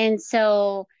 And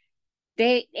so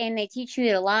they teach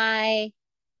you to lie,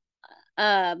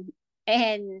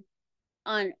 and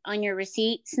on your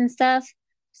receipts and stuff.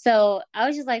 So I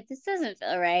was just like, this doesn't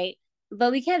feel right.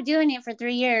 But we kept doing it for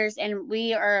 3 years, and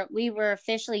we were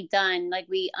officially done. Like,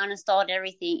 we uninstalled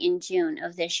everything in June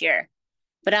of this year.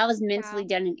 But I was mentally Wow.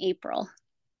 done in April.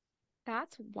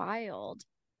 That's wild.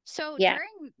 So Yeah.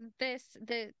 during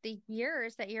the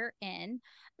years that you're in,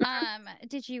 Mhm.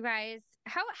 did you guys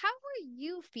how were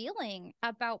you feeling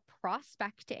about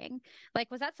prospecting? Like,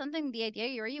 was that something the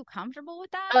idea were you comfortable with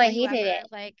that? Oh, Were I you hated ever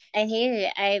it. like, I hated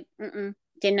it. I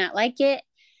did not like it.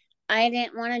 I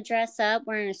didn't want to dress up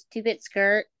wearing a stupid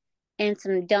skirt and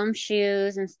some dumb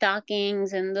shoes and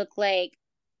stockings and look like,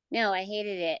 no, I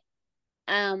hated it.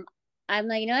 Um, I'm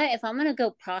like, you know what? If I'm gonna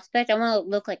go prospect, I want to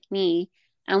look like me.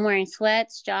 I'm wearing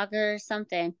sweats, joggers,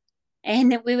 something,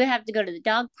 and then we would have to go to the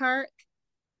dog park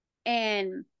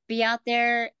and be out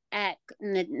there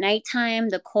in the nighttime,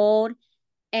 the cold,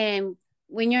 and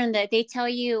when you're they tell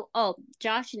you, oh,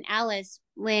 Josh and Alice,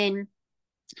 when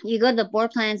you go to the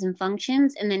board plans and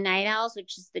functions and the night owls,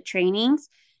 which is the trainings,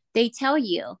 they tell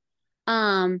you,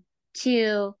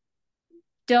 to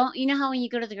don't, you know how when you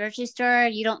go to the grocery store,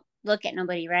 you don't look at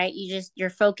nobody, right? You're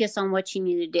focused on what you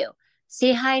need to do.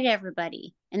 Say hi to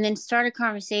everybody and then start a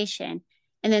conversation.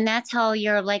 And then that's how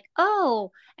you're like,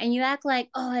 oh, and you act like,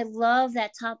 oh, I love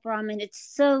that top ramen.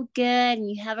 It's so good. And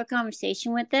you have a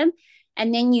conversation with them.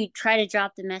 And then you try to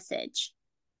drop the message.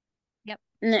 Yep.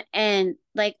 And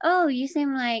like, oh, you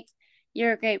seem like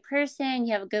you're a great person.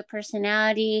 You have a good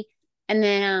personality. And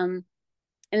then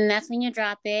that's when you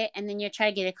drop it. And then you try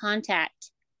to get a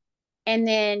contact. And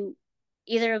then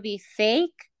either it'll be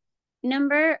fake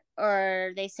number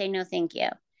or they say no, thank you.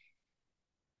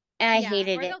 And I Yeah.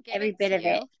 hated Or it, they'll give every it bit to of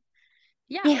it. you.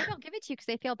 Yeah, or Yeah. they'll give it to you because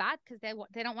they feel bad because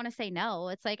they don't want to say no.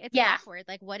 It's like it's Yeah. awkward.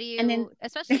 Like, what do And then, you,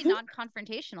 especially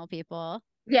non-confrontational people?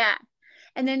 yeah.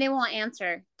 And then they won't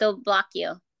answer. They'll block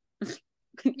you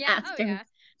Yeah. Oh after. yeah.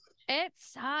 It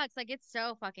sucks. Like it's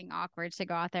so fucking awkward to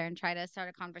go out there and try to start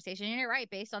a conversation. And you're right,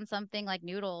 based on something like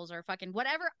noodles or fucking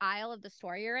whatever aisle of the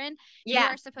store you're in, you Yeah.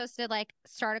 are supposed to like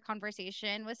start a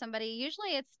conversation with somebody.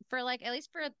 Usually it's for like at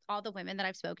least for all the women that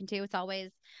I've spoken to, it's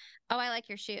always, "Oh, I like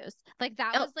your shoes." Like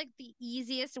that Oh, was like the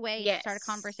easiest way to start a yes.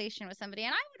 conversation with somebody.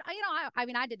 And I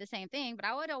mean, I did the same thing, but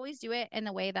I would always do it in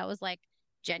the way that was like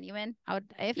genuine. I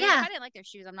would if Yeah. I didn't like their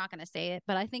shoes, I'm not going to say it,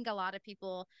 but I think a lot of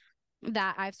people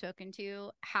that I've spoken to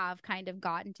have kind of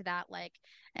gotten to that like,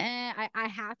 I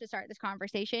have to start this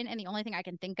conversation, and the only thing I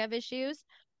can think of is shoes.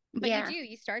 But Yeah.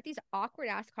 you start these awkward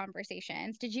ass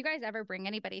conversations. Did you guys ever bring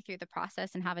anybody through the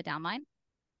process and have a downline?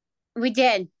 We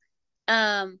did.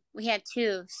 We had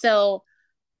two. So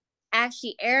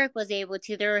actually Eric was able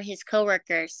to, there were his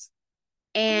coworkers.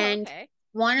 Oh, And okay.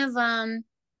 one of them,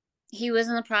 he was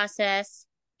in the process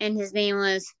and his name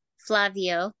was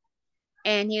Flavio.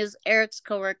 And he was Eric's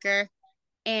coworker.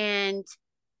 And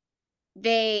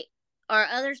they our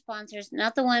other sponsors,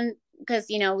 not the one, because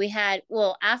we had,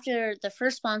 well, after the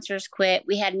first sponsors quit,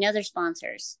 we had another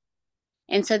sponsors,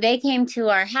 and so they came to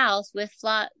our house with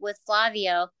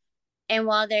Flavio. And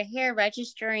while they're here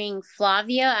registering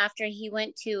Flavio, after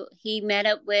he met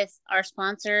up with our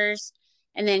sponsors,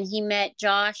 and then he met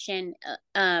Josh, and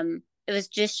it was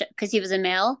just because he was a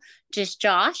male, just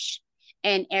Josh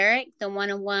and Eric, the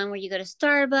one-on-one where you go to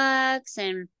Starbucks,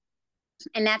 and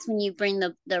that's when you bring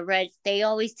the red. They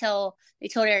told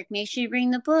Eric, make sure you bring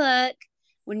the book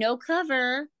with no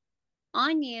cover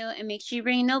on you, and make sure you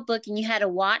bring a notebook, and you had to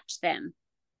watch them,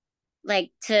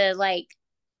 like, to like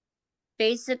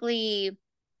basically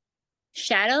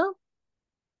shadow,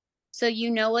 so you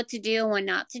know what to do and what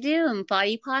not to do, and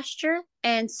body posture.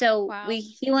 And so Wow.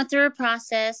 he went through a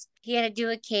process. He had to do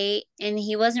a Kate, and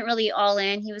he wasn't really all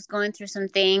in. He was going through some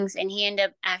things, and he ended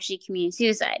up actually committing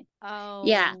suicide.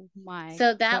 Yeah. Oh my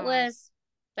So God. that was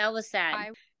sad.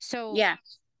 I so Yeah.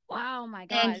 wow my And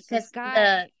God. This because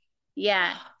guy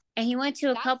yeah. And he went to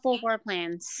a that's couple war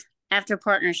plans after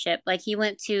partnership. Like he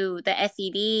went to the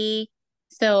FED.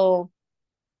 So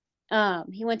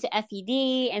he went to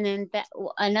FED, and then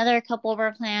another couple of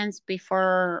our plans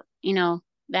before,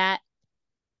 that.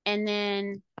 And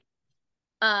then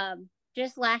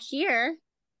just last year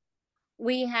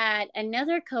we had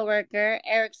another coworker,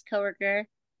 Eric's coworker,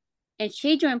 and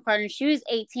she joined partners. She was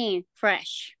 18,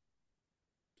 fresh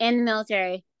in the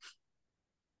military.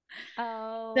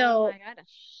 oh So my God.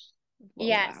 Whoa,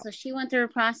 yeah, wow. so she went through a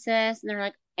process, and they're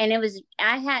like, and it was,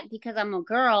 I had, because I'm a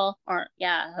girl, or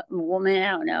yeah, I'm a woman,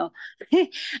 I don't know.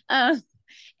 um,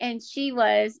 and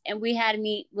and we had to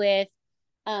meet with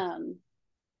um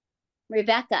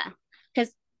Rebecca,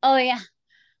 because, oh yeah,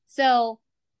 so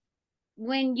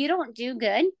when you don't do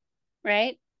good,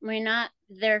 right? We're not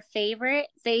their favorite,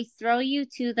 they throw you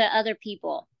to the other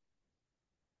people.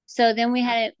 So then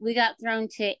Yeah. we got thrown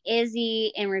to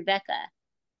Izzy and Rebecca,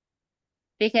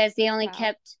 because they only Wow.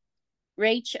 kept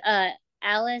Rach,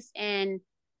 Alice and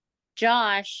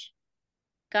Josh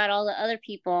got all the other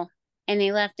people, and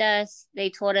they left us. They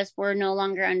told us we're no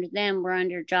longer under them. We're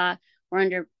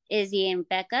under Izzy and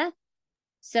Becca.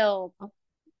 So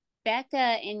Becca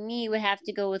and me would have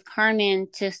to go with Carmen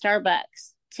to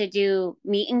Starbucks to do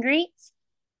meet and greets.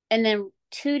 And then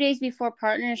 2 days before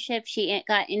partnership, she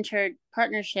got entered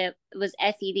partnership. It was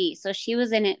FED. So she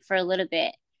was in it for a little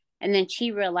bit. And then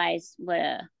she realized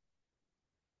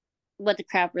what the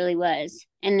crap really was.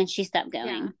 And then she stopped Yeah.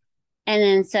 going. And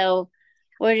then so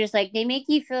we're just like, they make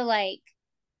you feel like,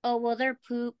 oh, well, they're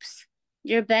poops.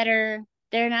 You're better.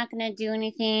 They're not going to do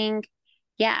anything.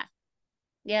 Yeah.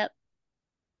 Yep.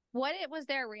 What it was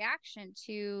their reaction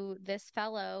to this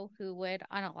fellow who would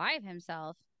unalive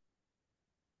himself?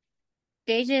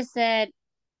 They just said,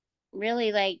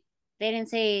 really, like, they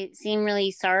didn't seem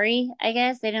really sorry, I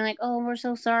guess. They didn't like, oh, we're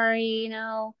so sorry.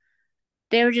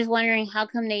 They were just wondering how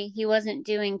come he wasn't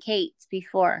doing Kate's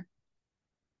before.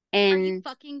 Are you And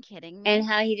fucking kidding and me?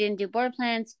 how he didn't do board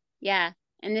plans. Yeah.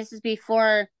 And this is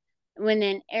before when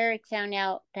then Eric found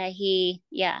out that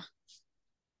yeah.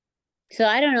 So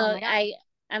I don't Oh know. my God.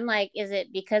 I'm like, is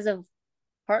it because of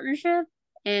partnership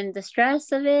and the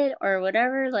stress of it or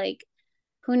whatever? Like,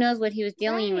 who knows what he was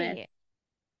dealing with? Right.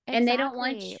 And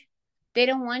Exactly. they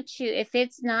don't want you if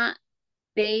it's not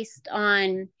based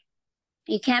on,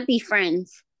 you can't be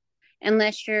friends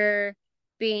unless you're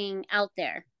being out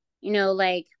there,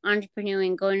 like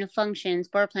entrepreneuring, going to functions,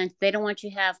 board plans. They don't want you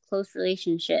to have close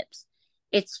relationships.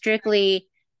 It's strictly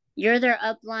you're their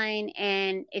upline.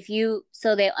 And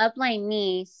so they'll upline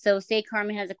me. So say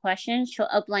Carmen has a question, she'll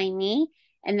upline me,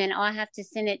 and then I'll have to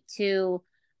send it to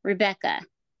Rebecca.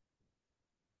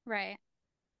 Right.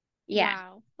 Yeah.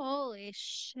 Wow. Holy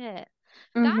shit.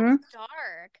 That's Mm-hmm.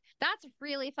 dark. That's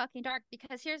really fucking dark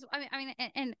because here's,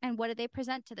 and what did they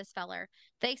present to this feller?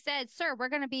 They said, "Sir, we're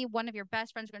going to be one of your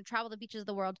best friends. We're going to travel the beaches of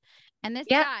the world." And this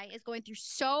Yep. guy is going through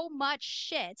so much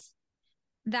shit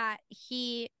that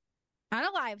he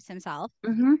unalives himself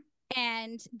Mm-hmm.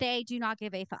 and they do not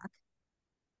give a fuck.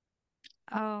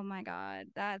 Oh my God.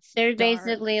 That's They're dark.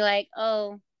 basically like,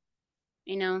 oh,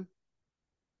 you know,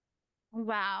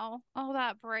 Wow. Oh,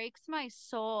 that breaks my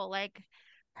soul. Like,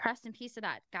 rest in peace to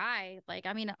that guy. Like,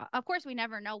 of course, we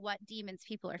never know what demons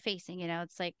people are facing.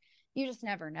 It's like you just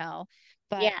never know.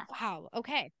 But yeah. wow.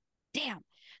 Okay. Damn.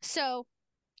 So,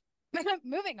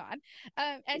 moving on.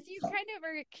 As you kind of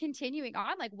are continuing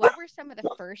on, like, what were some of the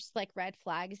first like red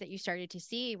flags that you started to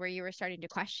see where you were starting to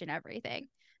question everything?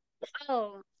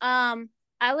 Oh,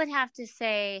 I would have to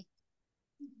say,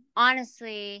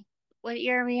 honestly, what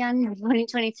year are we on?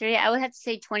 2023. I would have to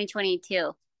say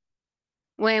 2022,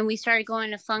 when we started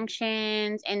going to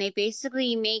functions and they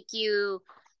basically make you,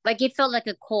 like, it felt like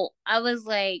a cult. I was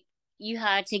like,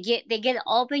 they get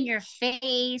all up in your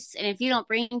face. And if you don't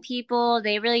bring people,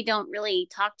 they really don't really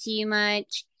talk to you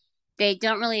much. They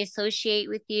don't really associate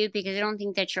with you because they don't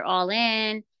think that you're all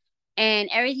in. And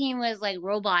everything was like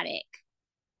robotic,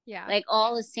 Yeah. like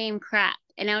all the same crap.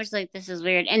 And I was like, this is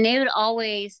weird. And they would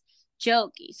always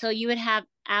joke. So you would have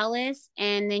Alice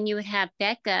and then you would have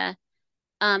Becca,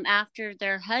 after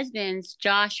their husbands,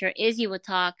 Josh or Izzy, would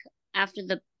talk after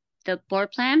the board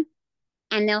plan.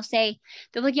 And they'll be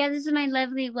like, yeah, this is my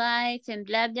lovely wife and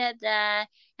blah, blah, blah.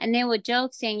 And they would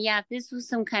joke saying, yeah, if this was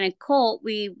some kind of cult,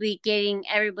 we'd be getting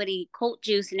everybody cult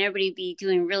juice and everybody be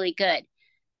doing really good.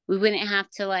 We wouldn't have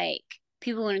to, like,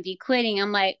 people wouldn't be quitting.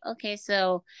 I'm like, okay,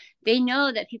 so they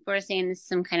know that people are saying this is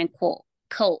some kind of Oh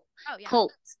yeah.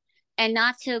 cult, and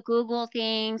not to Google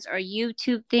things or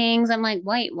YouTube things. I'm like,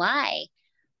 wait, why?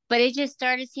 But it just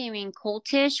started seeming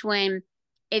cultish when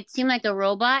it seemed like a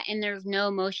robot and there's no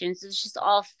emotions. It's just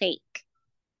all fake.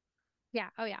 Yeah.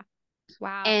 Oh yeah.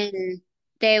 Wow. And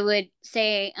they would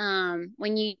say,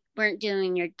 when you weren't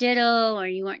doing your ditto or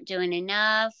you weren't doing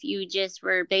enough, you just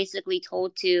were basically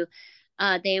told to,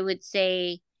 they would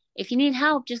say, if you need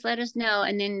help, just let us know.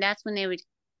 And then that's when they would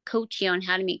coach you on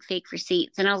how to make fake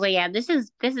receipts. And I was like, yeah, this is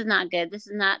not good. This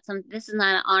is not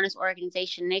an honest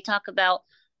organization. They talk about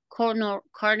cardinal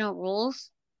rules: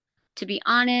 to be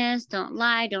honest, don't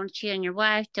lie, don't cheat on your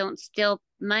wife, don't steal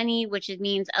money, which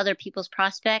means other people's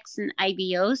prospects and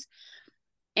IBOs.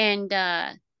 And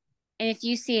if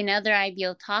you see another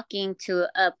IBO talking to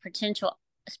a potential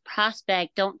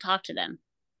prospect, don't talk to them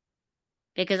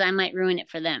because I might ruin it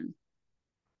for them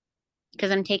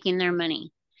because I'm taking their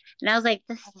money. And I was like,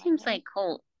 this seems Oh, like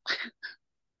cult,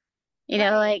 right.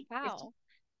 like it's, Wow.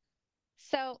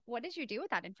 So, what did you do with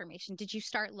that information? Did you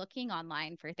start looking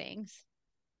online for things?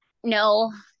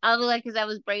 no, I was like, because I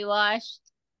was brainwashed.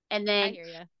 And I then hear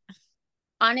you.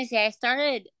 honestly, I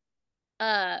started,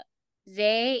 uh,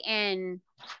 Zay and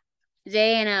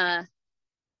Zay and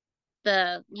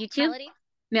the YouTube Melody?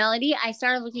 Melody. I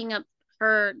started looking up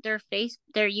their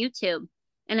YouTube,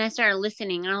 and I started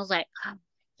listening, and I was like, oh,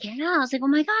 yeah. I was like, oh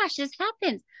my gosh, this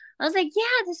happens. I was like,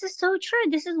 yeah, this is so true.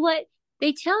 This is what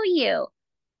they tell you,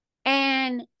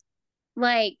 and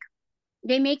like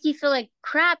they make you feel like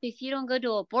crap if you don't go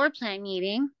to a board plan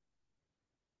meeting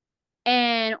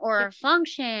and or Yep. a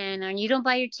function, and you don't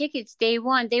buy your tickets day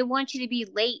one. They want you to be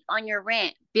late on your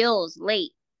rent bills,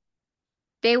 late.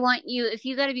 They want you, if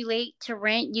you got to be late to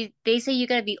rent, they say you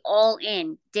got to be all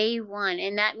in day one.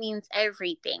 And that means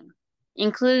everything, Yep.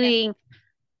 including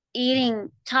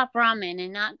eating top ramen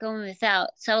and not going without.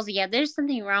 So I was like, yeah, there's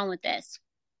something wrong with this.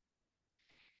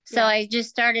 So Yeah. I just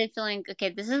started feeling,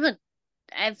 okay,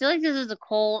 I feel like this is a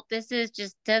cult.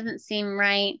 Just doesn't seem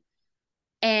right.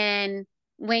 And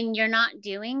when you're not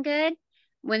doing good,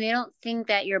 when they don't think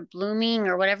that you're blooming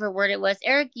or whatever word it was,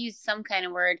 Eric used some kind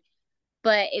of word,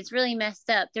 but it's really messed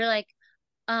up. They're like,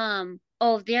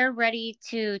 oh, they're ready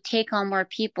to take on more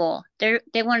people. They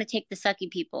want to take the sucky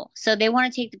people. So they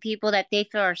want to take the people that they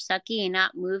feel are sucky and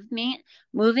not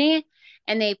moving.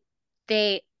 And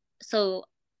they so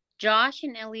Josh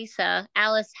and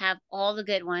Alice have all the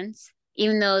good ones,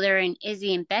 even though they're in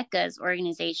Izzy and Becca's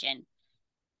organization.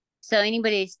 So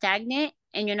anybody stagnant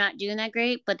and you're not doing that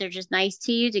great, but they're just nice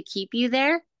to you to keep you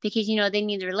there because they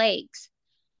need their legs.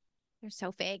 They're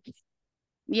so fake.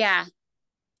 Yeah.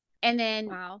 And then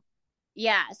Wow.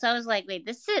 yeah, so I was like, wait,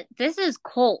 this is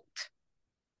cult.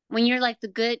 When you're like the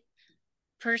good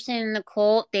person in the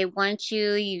cult, they want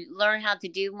you, you learn how to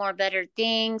do more better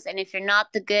things. And if you're not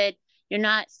the good, you're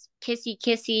not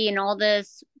kissy and all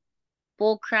this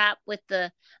bull crap with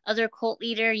the other cult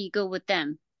leader, you go with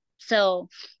them. So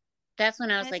that's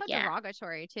when I And was it's like, so yeah.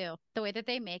 derogatory too. The way that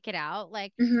they make it out,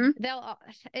 like Mm-hmm.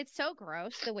 it's so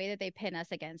gross the way that they pin us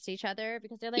against each other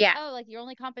because they're like, Yeah. oh, like your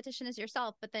only competition is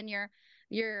yourself, but then you're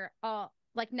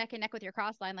like neck and neck with your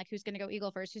cross line, like who's gonna go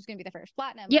eagle first, who's gonna be the first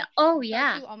platinum, Yeah. like Oh, you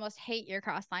start yeah. to almost hate your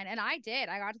cross line. And I did.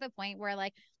 I got to the point where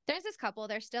like there's this couple,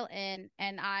 they're still in,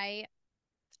 and I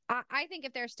think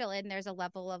if they're still in, there's a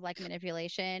level of like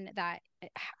manipulation that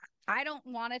I don't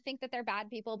want to think that they're bad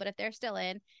people, but if they're still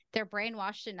in, they're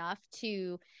brainwashed enough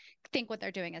to think what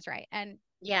they're doing is right. And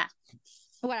Yeah.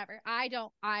 whatever.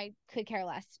 I could care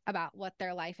less about what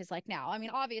their life is like now. I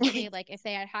mean, obviously, like if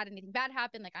they had anything bad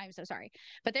happen, like I'm so sorry.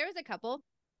 But there was a couple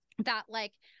that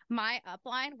like my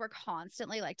upline were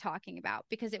constantly like talking about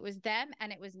because it was them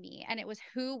and it was me and it was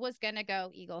who was gonna go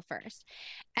eagle first.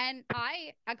 And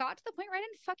I got to the point where I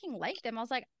didn't fucking like them. I was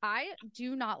like, I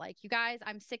do not like you guys.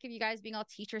 I'm sick of you guys being all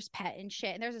teacher's pet and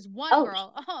shit. And there's this one Oh,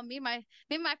 girl, oh, me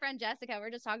and my friend Jessica,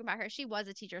 we're just talking about her. She was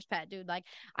a teacher's pet, dude. Like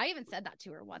I even said that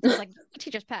to her once. I was like,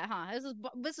 teacher's pet, huh?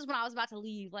 This is when I was about to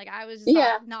leave. Like I was just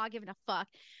yeah. not giving a fuck.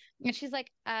 And she's like,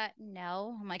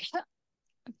 no. I'm like,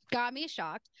 got me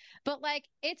shocked. But like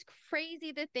it's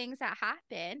crazy the things that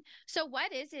happen. So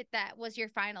what is it that was your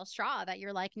final straw that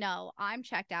you're like, no, I'm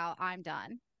checked out, I'm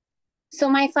done? So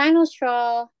my final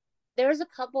straw, there was a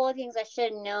couple of things I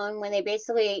should have known when they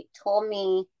basically told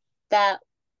me that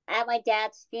at my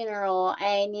dad's funeral,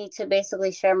 I need to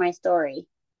basically share my story.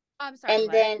 I'm sorry, And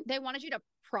what? then, They wanted you to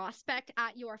prospect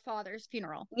at your father's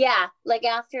funeral. yeah, like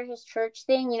after his church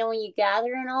thing, when you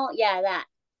gather and all, yeah, that,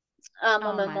 a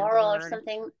Oh my memorial or word.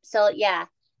 something. So, yeah.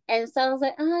 And so I was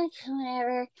like, oh,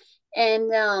 whatever. And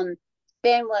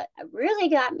then what really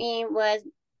got me was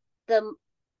the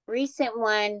recent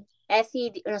one,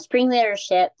 FE, spring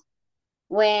leadership,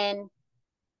 when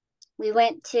we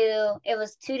went to, it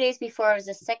was 2 days before, it was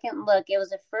a second look. It was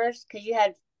the first, because you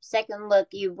had second look,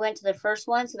 you went to the first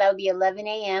one, so that would be 11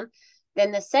 a.m.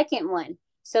 Then the second one,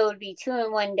 so it would be two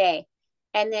in one day.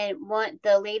 And then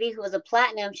the lady who was a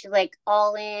platinum, she's like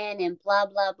all in and blah,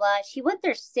 blah, blah. She went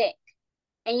there sick.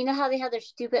 And you know how they have their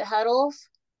stupid huddles?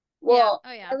 Yeah. Well,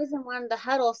 Oh yeah. I was in one of the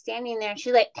huddles standing there, and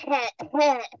she's like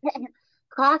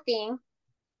coughing,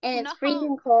 and it's No.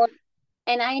 freezing cold,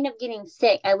 and I end up getting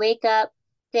sick. I wake up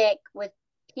sick with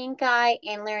pink eye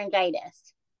and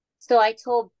laryngitis. So I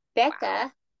told Wow.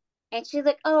 Becca, and she's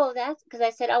like, "Oh, that's because I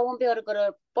said I won't be able to go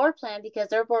to board plan because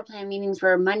their board plan meetings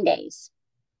were Mondays."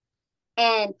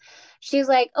 And she's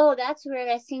like, "Oh, that's weird.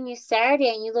 I seen you Saturday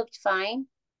and you looked fine."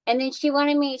 And then she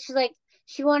wanted me to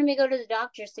go to the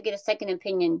doctors to get a second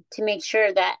opinion to make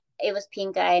sure that it was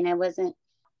pink eye and I wasn't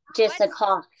just What? a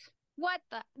cough. What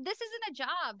the? This isn't a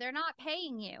job. They're not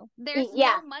paying you. There's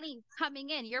Yeah. no money coming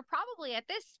in. You're probably at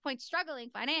this point struggling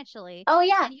financially. Oh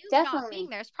yeah, And you not being definitely.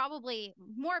 there is probably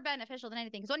more beneficial than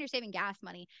anything. Because one, you're saving gas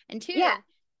money. And Yeah. two,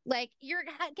 like you're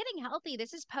getting healthy.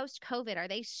 This is post COVID. Are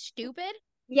they stupid?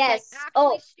 Like Yes. actually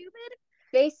Oh, stupid?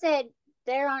 they said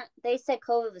they said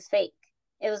COVID was fake.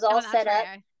 It was all Oh, that's set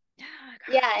right. up.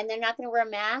 Yeah, and they're not going to wear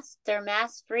masks. They're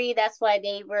mask free. That's why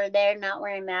they were there not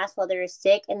wearing masks while they were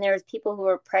sick. And there was people who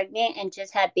were pregnant and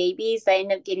just had babies that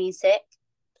ended up getting sick.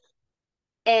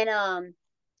 And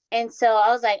so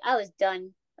I was like, I was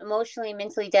done, emotionally,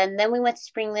 mentally done. Then we went to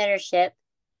spring leadership,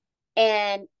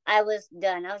 and I was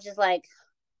done. I was just like,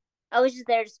 I was just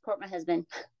there to support my husband,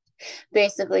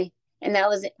 basically. And that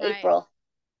was in Right. April.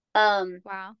 Um,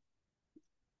 Wow.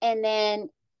 And then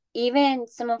even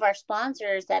some of our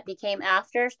sponsors that became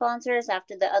after sponsors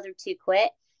after the other two quit,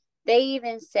 they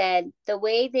even said the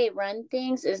way they run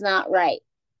things is not right.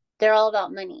 They're all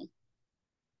about money.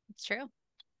 It's true.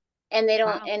 And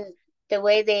Wow. the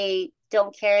way they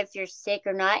don't care if you're sick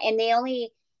or not. And they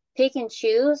only pick and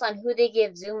choose on who they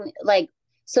give Zoom. Like,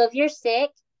 so if you're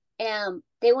sick,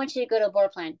 they want you to go to a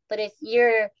board plan. But if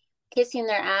you're kissing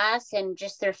their ass and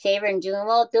just their favor and doing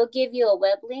well, they'll give you a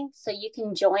web link so you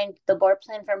can join the board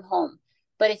plan from home.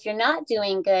 But if you're not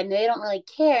doing good and they don't really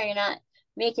care, you're not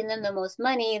making them the most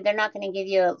money, they're not going to give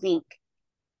you a link.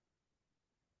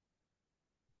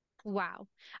 Wow.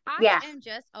 I Yeah. am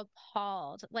just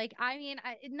appalled. Like, I mean,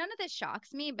 none of this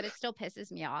shocks me, but it still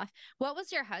pisses me off. What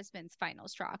was your husband's final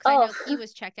straw? Because I Oh, know he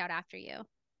was checked out after you.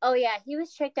 oh yeah. He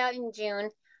was checked out in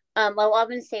June. Well, I'm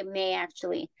going to say May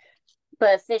actually,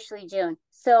 but officially June.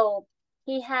 So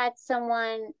he had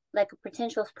someone like a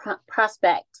potential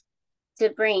prospect to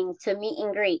bring to meet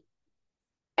and greet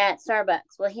at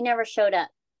Starbucks. Well, he never showed up,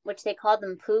 which they called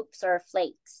them poops or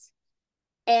flakes.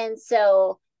 And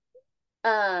so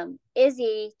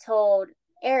Izzy told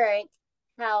Eric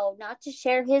how not to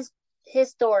share his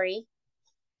story,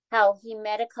 how he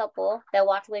met a couple that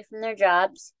walked away from their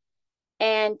jobs,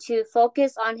 and to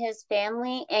focus on his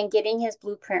family and getting his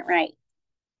blueprint right.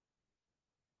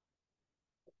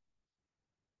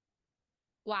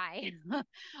 Why?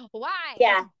 Why?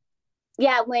 Yeah.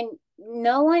 Yeah, when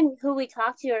no one who we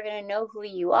talk to are going to know who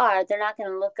you are, they're not going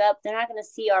to look up, they're not going to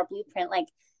see our blueprint, like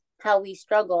how we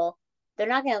struggle. They're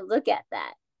not going to look at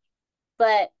that.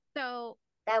 But So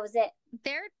that was it.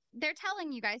 they're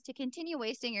telling you guys to continue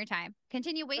wasting your time,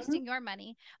 continue Mm-hmm. wasting your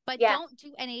money, but Yeah. don't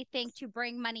do anything to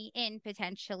bring money in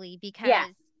potentially Yeah.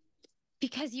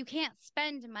 because you can't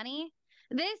spend money.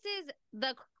 This is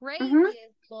the Mm-hmm.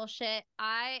 craziest bullshit.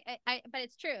 But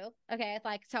it's true. Okay, it's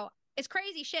like so it's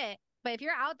crazy shit. But if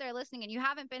you're out there listening and you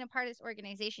haven't been a part of this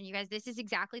organization, you guys, this is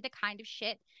exactly the kind of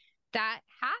shit that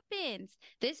happens.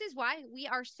 This is why we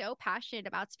are so passionate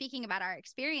about speaking about our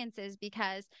experiences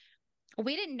because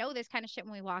we didn't know this kind of shit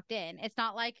when we walked in. It's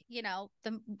not like,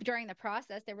 during the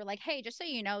process, they were like, hey, just so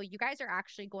you know, you guys are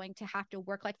actually going to have to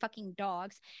work like fucking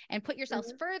dogs and put yourselves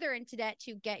Mm-hmm. further into debt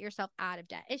to get yourself out of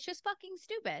debt. It's just fucking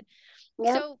stupid.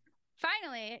 Yep. So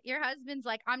finally, your husband's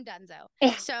like, I'm donezo.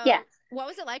 Yeah. So what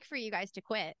was it like for you guys to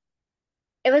quit?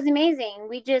 It was amazing.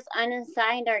 We just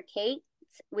unassigned our Kate.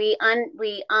 We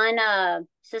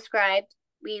subscribed.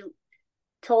 We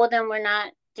told them we're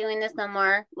not doing this no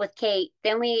more with Kate.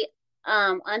 Then we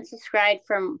unsubscribed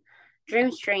from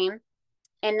Dreamstream,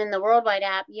 and then the Worldwide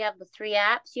app. You have the three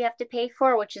apps you have to pay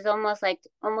for, which is almost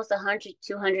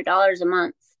 $100-$200 a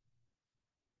month.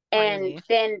 And Crazy.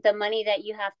 then the money that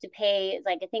you have to pay is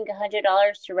like I think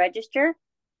 $100 to register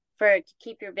to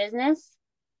keep your business.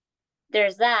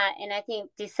 There's that, and I think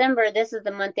December, this is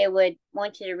the month they would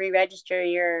want you to re-register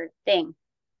your thing,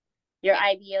 your Yeah.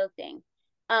 IBO thing.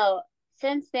 Oh,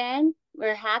 since then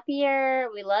we're happier,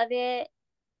 we love it,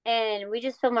 and we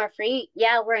just feel more free.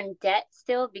 Yeah, we're in debt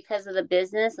still because of the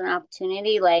business and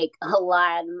opportunity, like a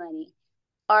lot of money.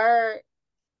 Our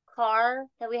car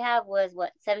that we have was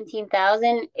what,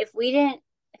 17,000. If we didn't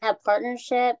have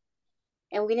partnership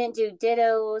and we didn't do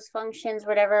dittos, functions,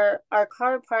 whatever, our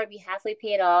car would probably be halfway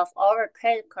paid off. All of our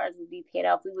credit cards would be paid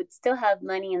off. We would still have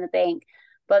money in the bank.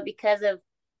 But because of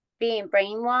being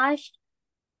brainwashed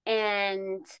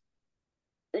and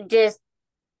just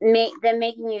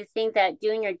making you think that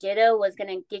doing your ditto was going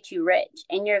to get you rich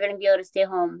and you're going to be able to stay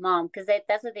home mom, because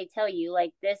that's what they tell you,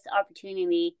 like this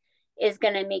opportunity is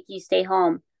going to make you stay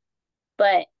home,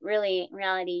 but really in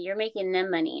reality you're making them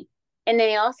money. And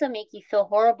they also make you feel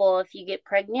horrible if you get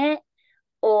pregnant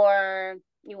or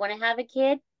you want to have a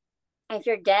kid, if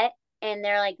you're debt, and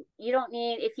they're like, you don't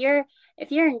need, if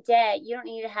you're in debt, you don't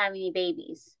need to have any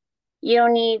babies, you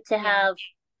don't need to Yeah. have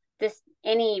this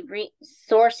any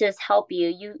resources help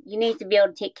you, you need to be able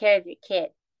to take care of your kid.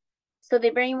 So they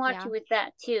brainwash Yeah. you with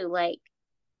that too, like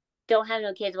don't have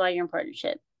no kids while you're in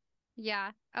partnership.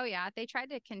 Yeah. Oh, yeah. They tried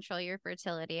to control your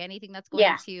fertility. Anything that's going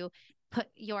Yeah. to put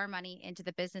your money into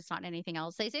the business, not anything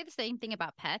else. They say the same thing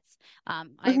about pets.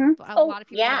 Mm-hmm. A Oh lot of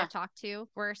people that yeah. I've talked to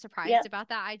were surprised Yep. about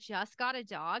that. I just got a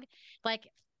dog, like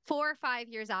 4 or 5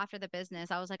 years after the business.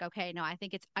 I was like, okay, no, I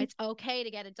think it's okay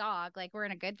to get a dog. Like we're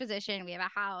in a good position. We have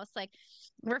a house. Like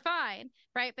we're fine,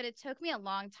 right? But it took me a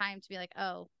long time to be like,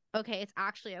 oh, okay, it's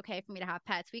actually okay for me to have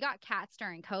pets. We got cats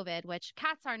during COVID, which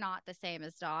cats are not the same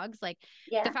as dogs. Like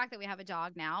the Yeah. fact that we have a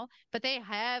dog now, but they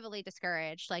heavily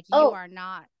discouraged, like, you Oh, are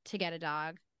not to get a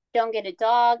dog. don't get a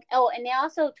dog. Oh, and they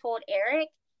also told Eric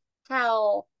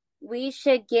how we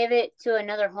should give it to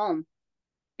another home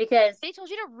because They told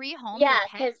you to rehome your yeah,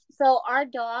 pet? because so our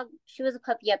dog, she was a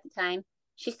puppy at the time.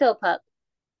 She's still a pup,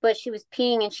 but she was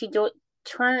peeing and she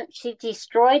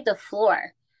destroyed the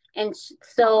floor, and Oh,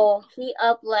 so he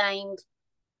uplined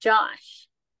Josh,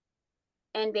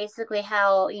 and basically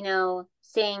how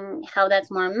saying how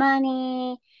that's more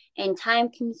money and time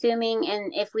consuming,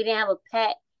 and if we didn't have a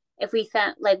pet, if we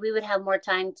found like we would have more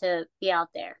time to be out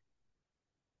there,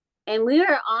 and we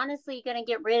were honestly gonna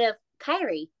get rid of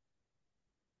Kyrie,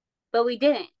 but we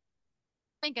didn't.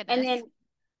 thank And goodness. then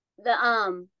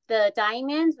the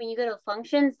diamonds, when you go to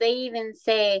functions, they even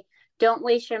say don't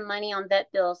waste your money on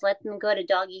vet bills. Let them go to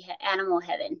animal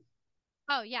heaven.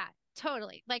 Oh yeah,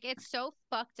 totally. Like it's so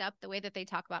fucked up the way that they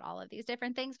talk about all of these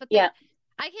different things, but Yeah.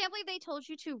 I can't believe they told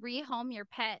you to rehome your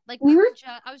pet. Like we were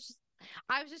Mm-hmm. just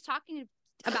I was just talking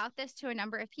about this to a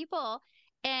number of people,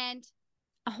 and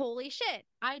holy shit,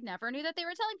 I never knew that they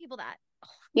were telling people that.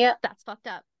 Yep. That's fucked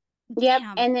up. Yep.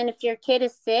 Damn. And then if your kid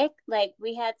is sick, like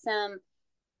we had some,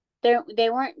 they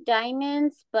weren't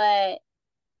diamonds, but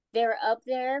they were up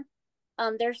there.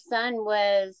 Their son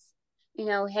was,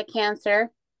 had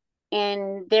cancer,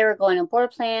 and they were going to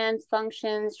board plans,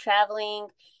 functions, traveling,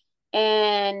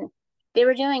 and they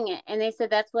were doing it. And they said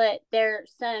that's what their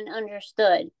son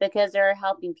understood because they're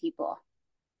helping people.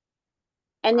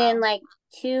 And then, Wow. like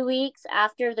 2 weeks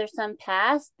after their son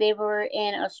passed, they were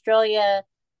in Australia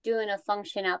doing a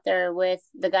function out there with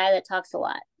the guy that talks a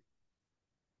lot.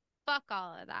 Fuck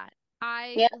all of that.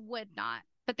 I Yeah. would not.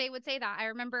 But they would say that. I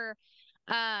remember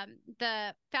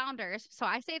the founders, so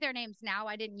I say their names now,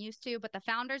 I didn't used to, but the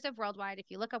founders of Worldwide, if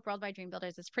you look up Worldwide Dream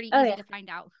Builders, it's pretty Oh easy yeah. to find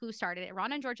out who started it.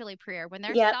 Ron and Georgia Lee Preer, when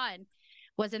their Yep. son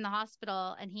was in the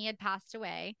hospital and he had passed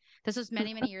away, this was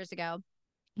many, many years ago,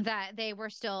 that they were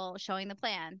still showing the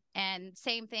plan. And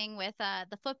same thing with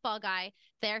the football guy,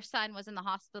 their son was in the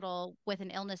hospital with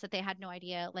an illness that they had no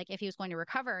idea like if he was going to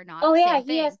recover or not. Oh yeah, Same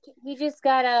thing. he just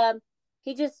got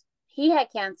he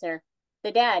had cancer.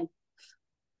 The dad.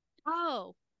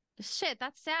 Oh, shit,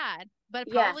 that's sad. But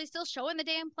Yeah. probably still showing the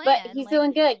damn But plan. he's Like,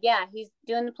 doing good. Yeah, he's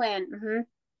doing the plan.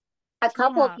 A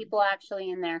couple of damn. people actually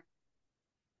in there.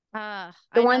 The I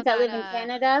know ones that that live in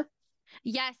Canada.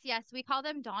 yes, yes, we call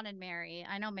them Dawn and Mary.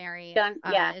 I know Mary Done.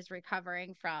 Yeah. is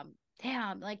recovering from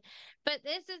damn, like, but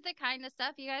this is the kind of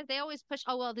stuff you guys they always push,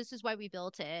 oh well, this is why we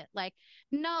built it. Like,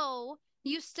 no,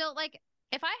 you still like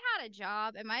if I had a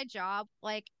job and my job,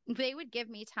 like they would give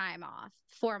me time off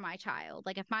for my child.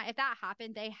 Like if that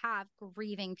happened, they have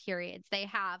grieving periods. They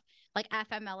have like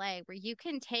FMLA where you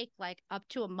can take like up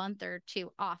to a month or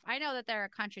two off. I know that there are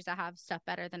countries that have stuff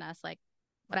better than us, like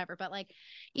whatever, but like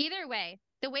either way,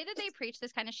 the way that they preach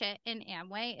this kind of shit in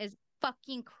Amway is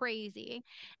fucking crazy.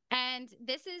 And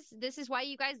this is why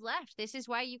you guys left. This is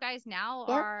why you guys now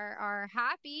Yep. are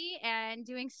happy and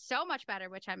doing so much better,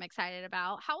 which I'm excited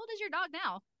about. How old is your dog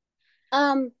now?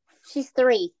 She's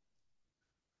 3.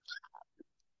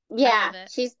 I Yeah, love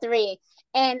it. she's 3.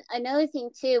 And another thing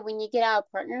too, when you get out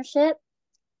of partnership,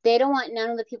 they don't want none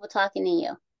of the people talking to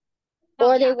you, Oh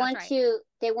or yeah, that's right.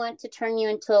 they want to turn you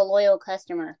into a loyal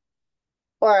customer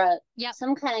or Yep.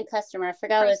 some kind of customer. I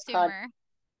forgot what it's called. Prosumer.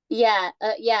 Yeah,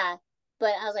 yeah.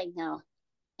 But I was like, no.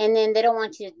 And then they don't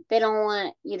want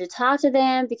you to talk to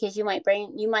them because you might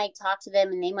talk to them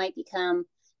and they might become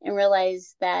and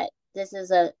realize that this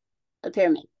is a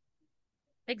pyramid.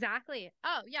 Exactly.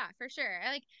 Oh yeah, for sure.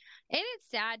 Like it is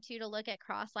sad too to look at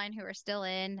Crossline who are still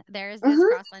in. There's this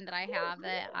Mm-hmm. Crossline that I have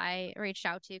that I reached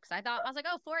out to because I was like,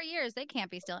 oh, 4 years, they can't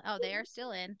be still. Oh, they are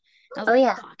still in. I was Oh like,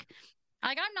 yeah. fuck.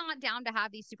 Like I'm not down to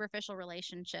have these superficial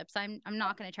relationships. I'm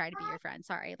not gonna try to be your friend.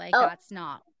 Sorry. Like Oh, that's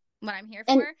not what I'm here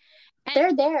for. and And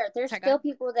they're there. There's sorry, go still ahead.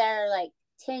 people that are like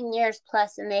 10 years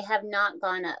plus and they have not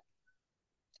gone up.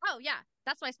 Oh yeah,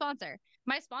 that's my sponsor.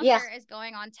 My Yeah. sponsor is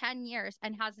going on 10 years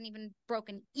and hasn't even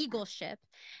broken Eagle ship.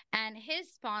 And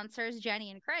his sponsors, Jenny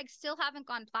and Craig, still haven't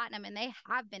gone platinum and they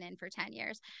have been in for 10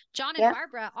 years. John and Yeah.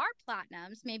 Barbara are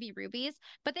platinums, maybe rubies,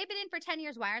 but they've been in for 10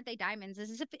 years. Why aren't they diamonds?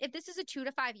 If this is a 2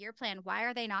 to 5 year plan, why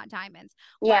are they not diamonds?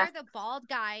 Why Yeah. are the bald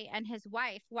guy and his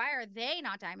wife, why are they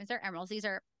not diamonds? They're emeralds. These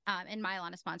are in my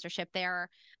line of sponsorship. They're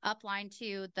upline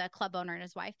to the club owner and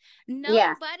his wife.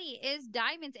 Yeah. Nobody is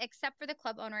diamonds except for the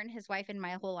club owner and his wife in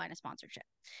my whole line of sponsorship.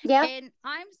 Yeah. And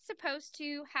I'm supposed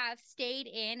to have stayed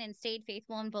in and stayed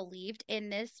faithful and believed in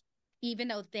this, even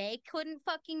though they couldn't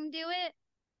fucking do it.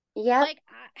 Yep. Like,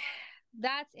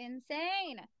 that's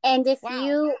insane. And if Wow.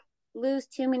 you lose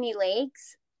too many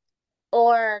legs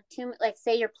or too like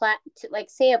say your like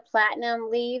say a platinum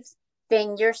leaves,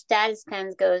 then your status kind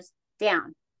of goes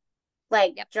down.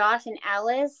 Like Yep. Josh and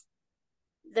Alice,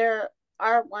 they're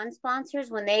our one sponsors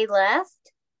when they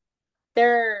left,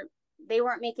 they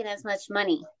weren't making as much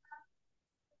money.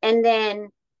 And then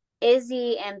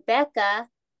Izzy and Becca,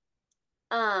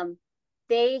 um,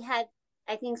 they had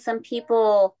I think some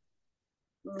people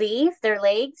leave their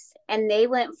legs and they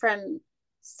went from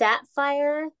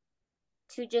sapphire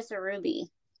to just a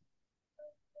ruby.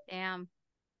 Damn.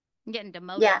 I'm getting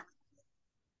demoted. Yeah.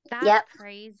 That's Yep.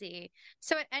 crazy.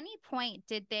 So at any point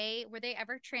were they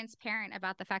ever transparent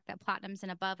about the fact that platinums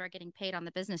and above are getting paid on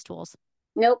the business tools?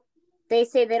 Nope. They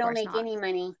say they Of don't course make not. any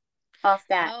money off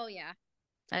that. Oh yeah.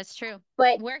 That's true.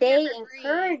 But We're here they for free.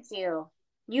 encourage you.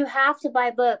 You have to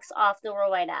buy books off the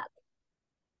Worldwide app.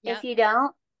 If Yep. you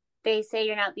don't, they say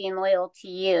you're not being loyal to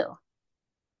you.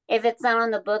 If it's not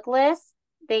on the book list,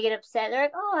 they get upset. They're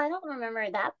like, "Oh, I don't remember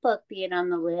that book being on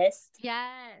the list,"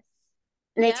 Yes.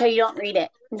 and they tell Yep. you don't read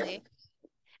it. Absolutely.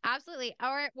 Absolutely.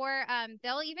 Or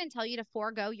they'll even tell you to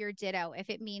forego your ditto if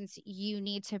it means you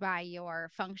need to buy your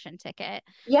function ticket.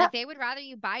 Like Yep. they would rather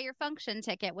you buy your function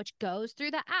ticket, which goes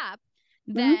through the app,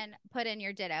 Mm-hmm. than put in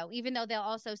your ditto, even though they'll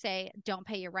also say don't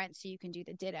pay your rent so you can do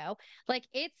the ditto. Like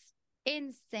it's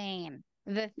insane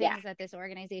the Yeah. things that this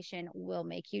organization will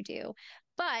make you do.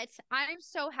 But I'm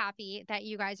so happy that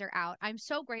you guys are out. I'm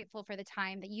so grateful for the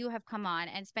time that you have come on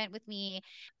and spent with me.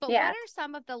 But what Yeah. are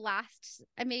some of the last,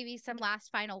 maybe some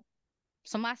last final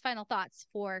thoughts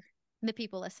for the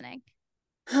people listening?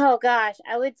 Oh gosh,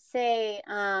 I would say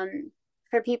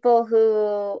for people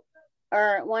who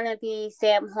are want to be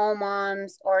stay-at-home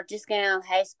moms or just getting out of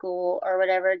high school or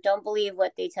whatever, don't believe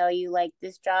what they tell you. Like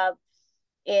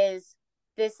is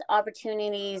this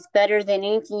opportunity is better than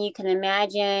anything you can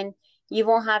imagine. You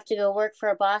won't have to go work for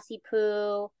a bossy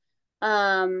poo.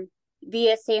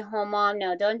 Be a stay-at-home mom.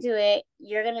 No, don't do it.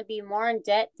 You're gonna be more in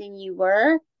debt than you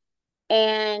were,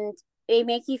 and they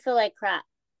make you feel like crap.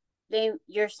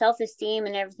 Your self-esteem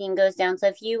and everything goes down. So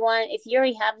if you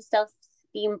already have a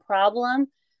self-esteem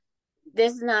problem,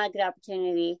 this is not a good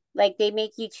opportunity. Like they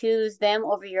make you choose them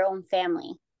over your own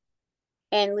family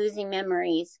and losing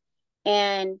memories.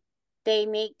 And they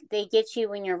get you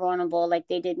when you're vulnerable, like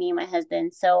they did me and my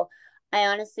husband. So I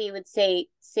honestly would say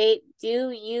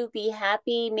do you, be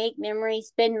happy, make memories,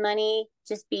 spend money,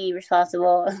 just be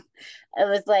responsible. It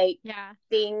was like Yeah.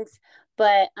 things.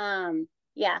 But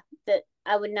yeah, that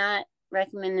I would not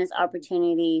recommend this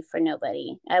opportunity for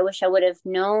nobody. I wish I would have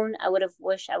known. I would have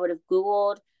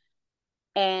Googled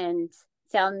and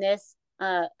found this.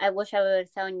 I wish I would have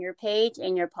found your page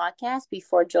and your podcast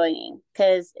before joining,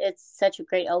 because it's such a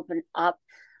great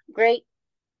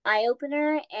eye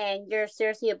opener, and you're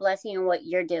seriously a blessing in what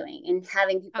you're doing and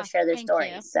having people Oh, share their thank you.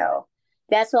 stories. So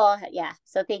that's all. Yeah.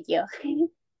 So thank you.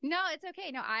 No, it's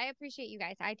okay. No, I appreciate you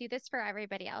guys. I do this for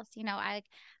everybody else. Yeah.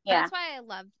 That's why I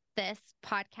love this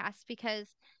podcast because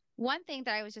one thing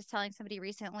that I was just telling somebody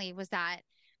recently was that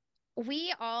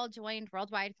we all joined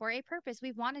Worldwide for a purpose.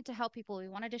 We wanted to help people. We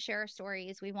wanted to share our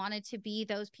stories. We wanted to be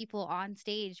those people on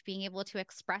stage being able to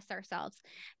express ourselves.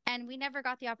 And we never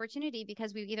got the opportunity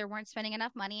because we either weren't spending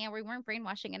enough money or we weren't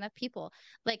brainwashing enough people.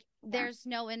 Like Yeah. there's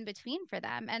no in between for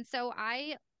them. And so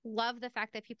I love the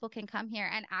fact that people can come here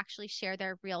and actually share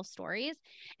their real stories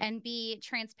and be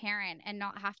transparent and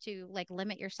not have to like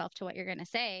limit yourself to what you're going to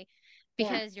say Yeah.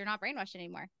 because you're not brainwashed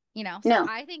anymore. So No.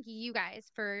 I thank you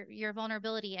guys for your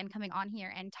vulnerability and coming on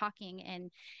here and talking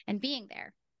and being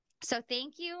there. So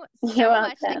thank you You're so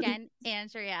much welcome. again,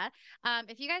 Andrea.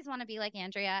 If you guys want to be like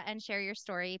Andrea and share your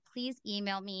story, please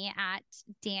email me at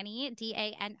Dani,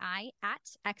 DANI, at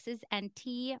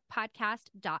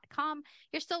xsndtpodcast.com.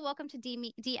 You're still welcome to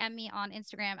DM me on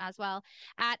Instagram as well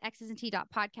at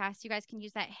xsnt.podcast. You guys can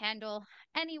use that handle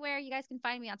anywhere. You guys can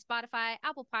find me on Spotify,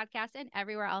 Apple Podcasts, and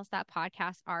everywhere else that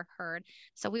podcasts are heard.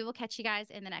 So we will catch you guys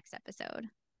in the next episode.